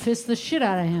 you'd fist the shit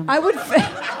out of him. I would.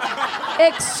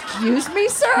 Excuse me,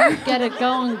 sir. Get it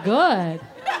going good.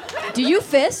 Do you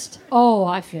fist? Oh,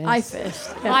 I fist. I fist.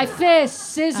 I fist.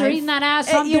 Scissor, eating that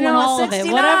ass. I'm doing all of it.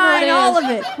 69, Whatever it is. all of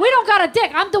it. We don't got a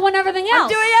dick. I'm doing everything else. I'm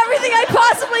doing everything I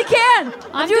possibly can.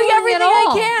 I'm doing doing it everything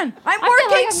all. I can. I'm I feel like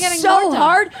working I'm getting so more done.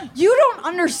 hard. You don't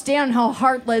understand how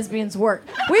hard lesbians work.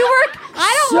 We work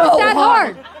I don't so work that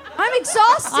hard. I'm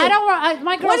exhausted. I don't work.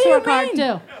 My What girls do you work hard mean?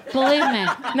 too. Believe me.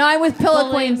 No, I'm with pillow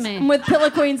Believe queens. me. I'm with pillow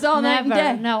queens all night Never.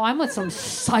 and day. No, I'm with some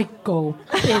psycho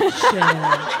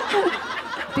bitches.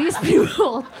 These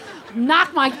people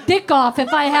knock my dick off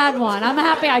if I had one. I'm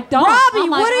happy I don't. Robbie, I'm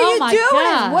like, what are oh you my doing?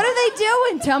 God. What are they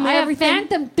doing? Tell me I have everything.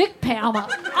 phantom dick pain.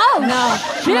 Oh No.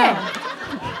 shit.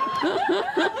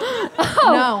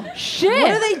 No. Shit.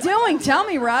 What are they doing? Tell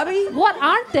me, Robbie. What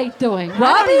aren't they doing? I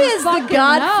Robbie don't even is the fucking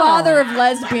godfather know. of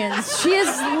lesbians. She is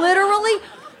literally.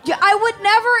 I would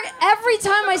never. Every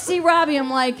time I see Robbie, I'm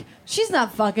like, she's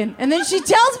not fucking. And then she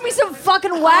tells me some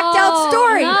fucking whacked out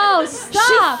story. No,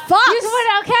 stop. She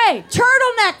fucks. Okay.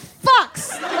 Turtleneck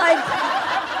fucks. Like,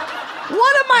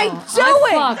 what am I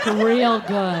doing? I fuck real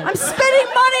good. I'm spending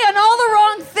money on all the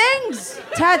wrong things.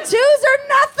 Tattoos are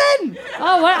nothing.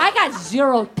 Oh, well, I got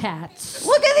 0 tats.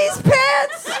 Look at these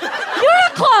pants.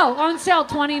 Uniqlo on sale,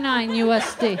 $29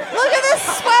 USD. Look at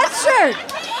this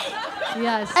sweatshirt.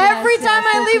 Yes. Every yes, time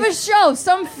yes, I this leave a is- show,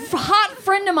 some hot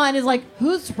friend of mine is like,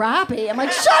 "Who's Robbie?" I'm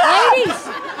like, "Shut up!" Ladies,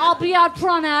 I'll be out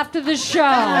front after the show.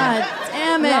 God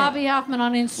damn it. Robbie Hoffman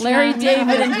on Instagram. Larry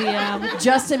David and DM.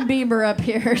 Justin Bieber up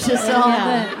here, just all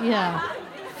that. Yeah.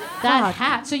 That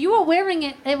hat. So you were wearing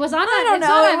it. It was on. I don't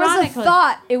know. It was a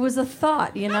thought. It was a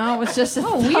thought. You know, it was just a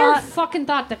thought. Weird fucking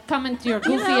thought that come into your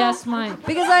goofy ass mind.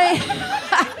 Because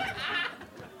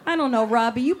I don't know,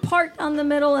 Robbie. You part on the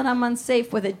middle, and I'm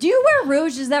unsafe with it. Do you wear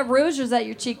rouge? Is that rouge, or is that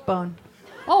your cheekbone?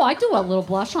 Oh, I do a little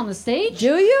blush on the stage.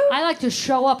 Do you? I like to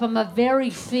show up. I'm a very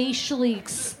facially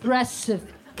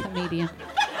expressive comedian.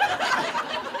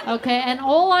 Okay, and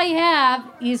all I have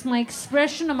is my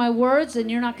expression and my words, and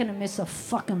you're not gonna miss a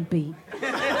fucking beat.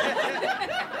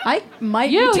 I might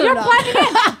You're be turned on. blending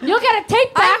in. You'll get a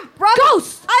tape back. Robbie,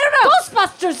 Ghost. I don't know.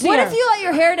 Ghostbusters here. What if you let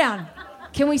your hair down?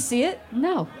 Can we see it?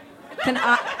 No. Can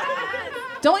I?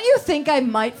 Don't you think I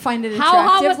might find it How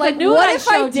hot attractive? was the nude what I if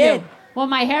I showed did? you? Well,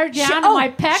 my hair down and my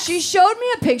pecs. She showed me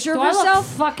a picture Do of I look herself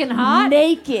fucking hot?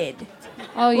 naked.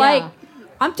 Oh yeah. Like,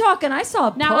 I'm talking. I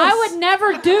saw a Now post. I would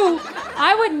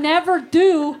never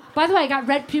do. By the way, I got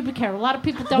red pubic hair. A lot of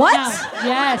people don't What? know.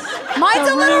 Yes. Mine's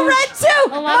The a little rouge. red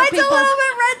too. A lot Mine's of people, a little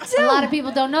bit red too. A lot of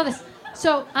people don't know this.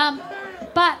 So,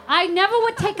 but I never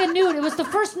would take a nude. It was the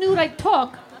first nude I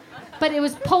took, but it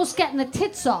was post getting the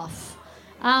tits off.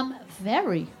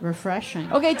 Very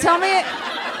refreshing. Okay, tell me.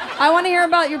 I want to hear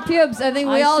about your pubes. I think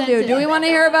we I all sent do. it. Do we want to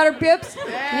hear about her pubes?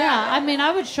 Yeah, I mean,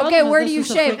 I would show Okay, them if where this do you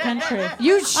was a free shave? country.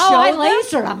 You show Oh, I them?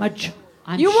 laser.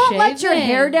 I'm You won't let your shaving.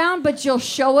 hair down, but you'll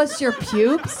show us your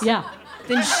pubes? Yeah.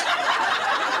 Then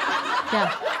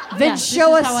Yeah. Then Yeah, this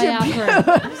show is us how I your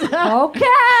operate. pubes. Okay.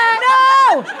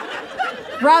 No!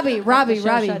 Robbie,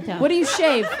 shut down. what do you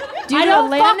shave? Do you I do a don't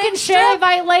landing fucking strip? shave.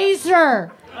 I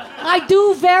laser. I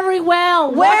do very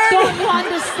well. Where What do don't you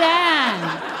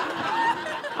understand?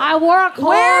 I work hard.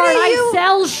 Where do you- I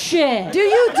sell shit. Do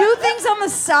you do things on the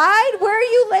side? Where are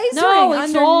you lasering? No,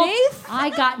 it's all. Underneath? I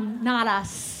got not a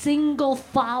single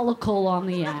follicle on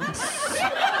the ass.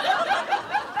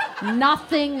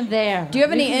 Nothing there. Do you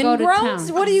have We any can go to ingrowns?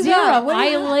 town. What do you Zero. got? What do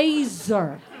you- I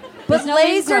laser. But There's no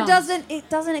laser ingrowns.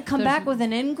 doesn't it come There's- back with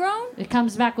an ingrown? It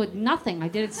comes back with nothing. I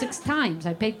did it 6 times.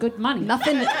 I paid good money.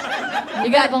 Nothing. You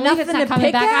got gotta believe nothing it's not to coming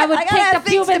pick back. at? I would I gotta take have the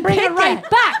pube things to and bring it pick right at.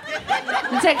 back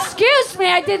and say, "Excuse me,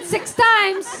 I did 6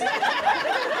 times."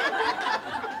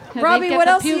 They Robbie, get what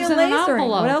the else are you pubes in an lasering?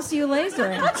 envelope. What else are you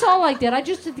lasering? That's all I did. I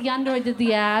just did the under. I did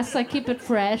the ass. I keep it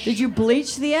fresh. Did you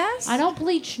bleach the ass? I don't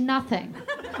bleach nothing.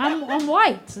 I'm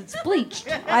white. It's bleached.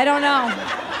 I don't know.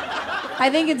 I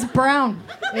think it's brown.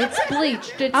 It's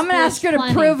bleached. It's I'm gonna ask her to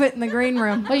plenty. prove it in the green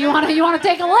room. Well, you wanna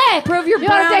take a look? Prove your You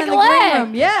wanna brown take in a the green look?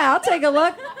 room. Yeah, I'll take a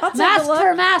look. I'll take Mask a look.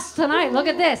 for mask tonight. Look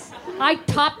at this. I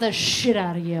top the shit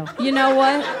out of you. You know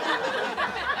what?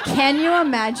 Can you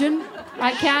imagine?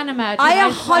 I can imagine. I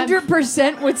I'm-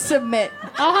 100% would submit.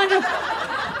 100.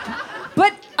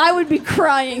 But I would be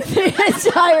crying the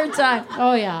entire time.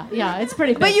 Oh yeah, it's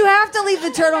pretty big. But you have to leave the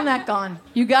turtleneck on.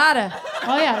 You gotta.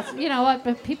 Oh yeah, you know what?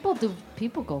 But people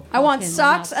go. I want fucking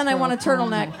socks nuts and I for want a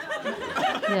turtleneck.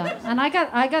 Yeah, and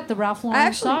I got the Ralph Lauren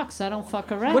Actually- socks. I don't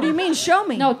fuck around. What do you mean? Show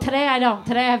me. No, today I don't.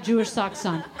 Today I have Jewish socks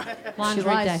on. She Laundry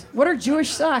lies. day. What are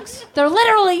Jewish socks? They're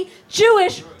literally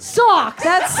Jewish socks.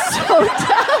 That's so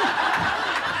dumb.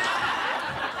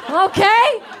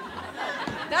 Okay?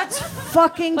 That's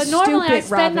fucking But normally stupid, I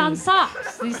spend Robbie. on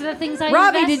socks. These are the things I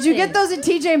Robbie, invest did you in. get those at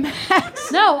TJ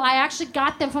Maxx? No, I actually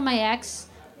got them from my ex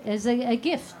as a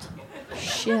gift.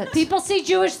 Shit. People see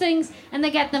Jewish things and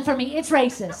they get them for me. It's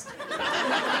racist.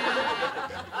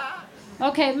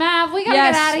 Okay, Mav, we gotta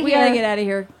Yes, get out of we here. gotta get out of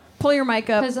here. Pull your mic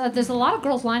up. Because there's a lot of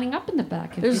girls lining up in the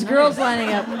back. if There's you girls notice.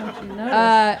 lining up. If you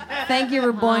notice. Thank you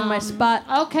for blowing my spot.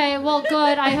 Okay, well,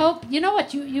 good. I hope, you know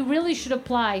what, you really should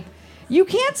apply. You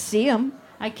can't see them.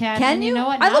 I can. Can and you? you know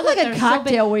what? I now look that like a they're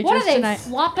cocktail so big, waitress What are they, tonight.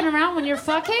 flopping around when you're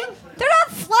fucking? They're not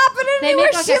flopping They anywhere.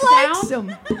 make like She a likes sound?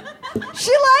 them.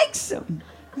 She likes them.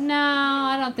 No,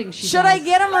 I don't think she Should does. I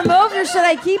get them removed or should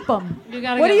I keep them? You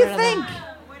gotta What get do you rid of them. think?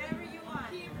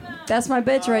 That's my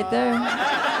bitch right there.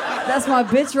 That's my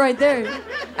bitch right there.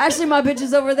 Actually, my bitch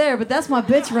is over there, but that's my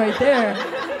bitch right there.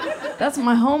 That's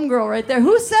my homegirl right there.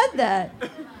 Who said that?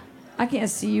 I can't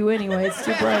see you anyway. It's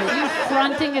too bright. You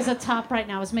fronting as a top right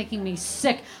now is making me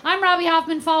sick. I'm Robbie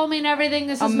Hoffman. Follow me and everything.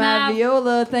 This is I'm Matt Mav.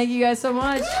 Viola. Thank you guys so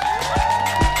much.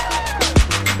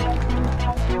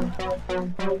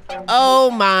 Oh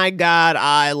my God,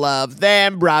 I love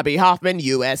them. Robbie Hoffman,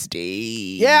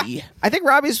 USD. Yeah, I think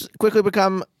Robbie's quickly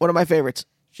become one of my favorites.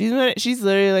 She's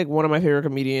literally like one of my favorite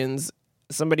comedians.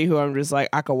 Somebody who I'm just like,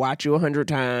 I could watch you 100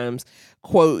 times,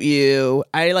 quote you.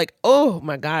 I like, oh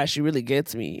my gosh, she really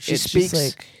gets me. She It's speaks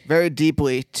just, like, very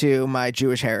deeply to my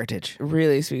Jewish heritage.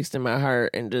 really speaks to my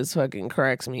heart and just fucking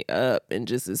cracks me up and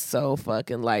just is so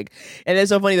fucking like, and it's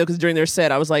so funny though, because during their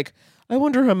set, I was like, I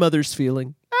wonder how Mother's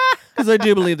feeling. Because I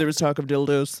do believe there was talk of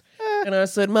dildos. And I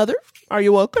said, Mother, are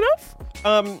you woke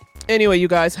enough? Anyway, you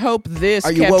guys, hope this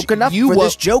Are you kept woke enough you for woke-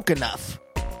 this joke enough?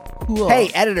 Cool. Hey,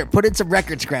 editor, put in some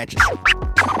record scratches.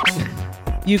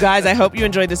 You guys, I hope you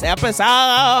enjoyed this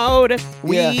episode.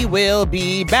 We will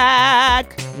be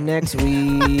back next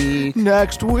week.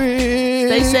 Next week.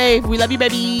 Stay safe. We love you,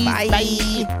 baby. Bye.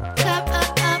 Bye.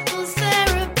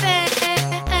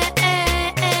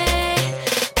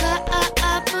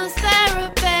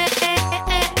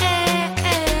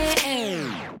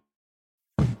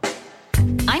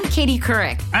 Katie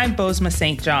Couric. I'm Bozoma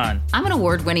St. John. I'm an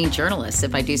award-winning journalist,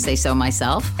 if I do say so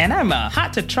myself. And I'm a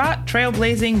hot-to-trot,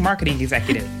 trailblazing marketing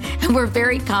executive. And we're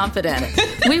very confident.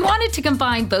 We wanted to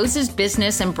combine Bose's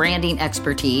business and branding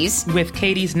expertise with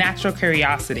Katie's natural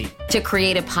curiosity to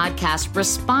create a podcast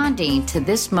responding to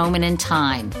this moment in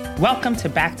time. Welcome to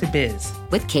Back to Biz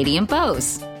with Katie and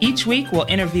Bose. Each week, we'll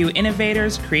interview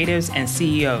innovators, creatives, and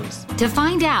CEOs to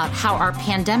find out how our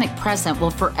pandemic present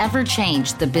will forever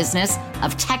change the business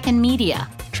of tech and media,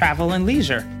 travel and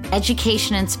leisure,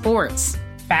 education and sports,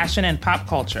 fashion and pop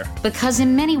culture. Because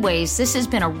in many ways, this has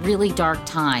been a really dark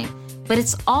time, but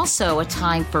it's also a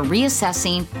time for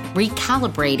reassessing,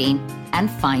 recalibrating,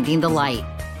 and finding the light.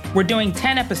 We're doing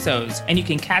 10 episodes, and you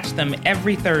can catch them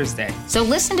every Thursday. So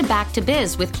listen to Back to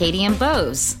Biz with Katie and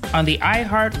Bose on the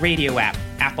iHeartRadio app,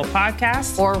 Apple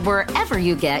Podcasts, or wherever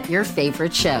you get your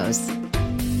favorite shows.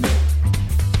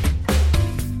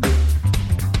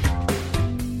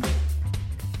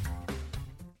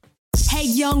 Hey,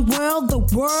 young world, the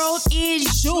world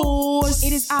is yours.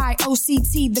 It is I,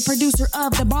 OCT, the producer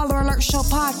of the Baller Alert Show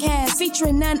podcast,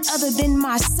 featuring none other than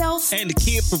myself and the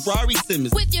kid Ferrari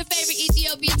Simmons. With your favorite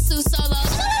Ethiopian Sue Solo.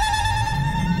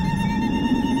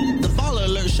 The Baller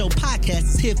Alert Show podcast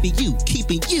is here for you,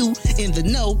 keeping you in the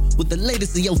know with the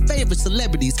latest of your favorite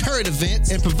celebrities, current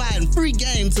events, and providing free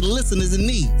game to the listeners in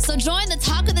need. So join the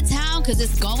talk of the town, because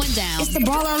it's going down. It's the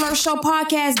Baller Alert Show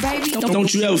podcast, baby.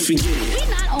 Don't you ever forget it.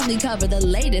 We not only cover the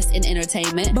latest in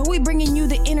entertainment, but we bringing you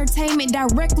the entertainment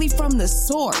directly from the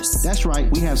source. That's right.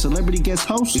 We have celebrity guest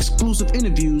hosts, exclusive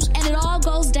interviews, and it all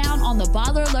goes down on the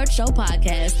Baller Alert Show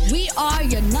podcast. We are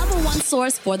your number one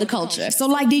source for the culture. So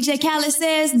like DJ Khaled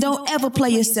says, don't ever play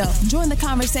yourself. Join the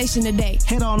conversation today.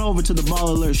 Head on over to the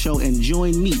Baller Alert Show and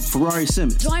join me, Ferrari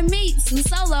Simmons. Join me, Sue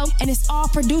Solo. And it's all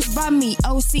produced by me,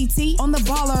 OCT, on the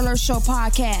Baller Alert Show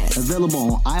podcast.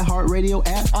 Available on iHeartRadio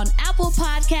app, on Apple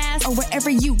Podcasts, or wherever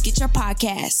you get your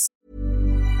podcasts.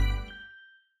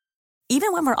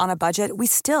 Even when we're on a budget, we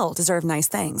still deserve nice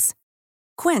things.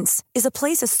 Quince is a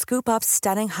place to scoop up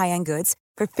stunning high-end goods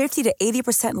for 50 to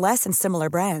 80% less than similar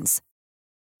brands.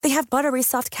 They have buttery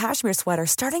soft cashmere sweaters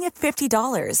starting at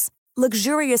 $50,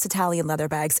 luxurious Italian leather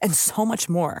bags, and so much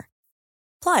more.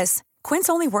 Plus, Quince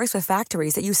only works with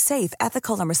factories that use safe,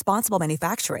 ethical, and responsible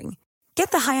manufacturing. Get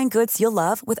the high-end goods you'll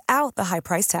love without the high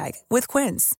price tag with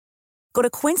Quince. Go to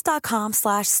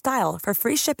quince.com/style for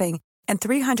free shipping and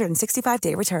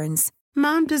 365-day returns.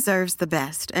 Mom deserves the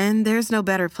best, and there's no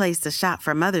better place to shop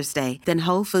for Mother's Day than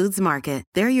Whole Foods Market.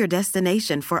 They're your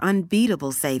destination for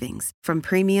unbeatable savings, from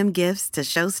premium gifts to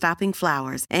show-stopping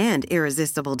flowers and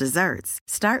irresistible desserts.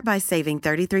 Start by saving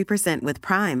 33% with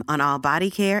Prime on all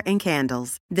body care and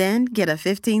candles. Then get a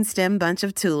 15-stem bunch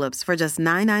of tulips for just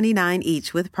 $9.99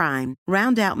 each with Prime.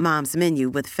 Round out Mom's menu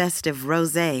with festive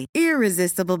rosé,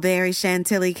 irresistible berry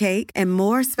chantilly cake, and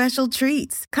more special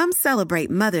treats. Come celebrate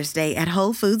Mother's Day at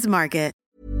Whole Foods Market.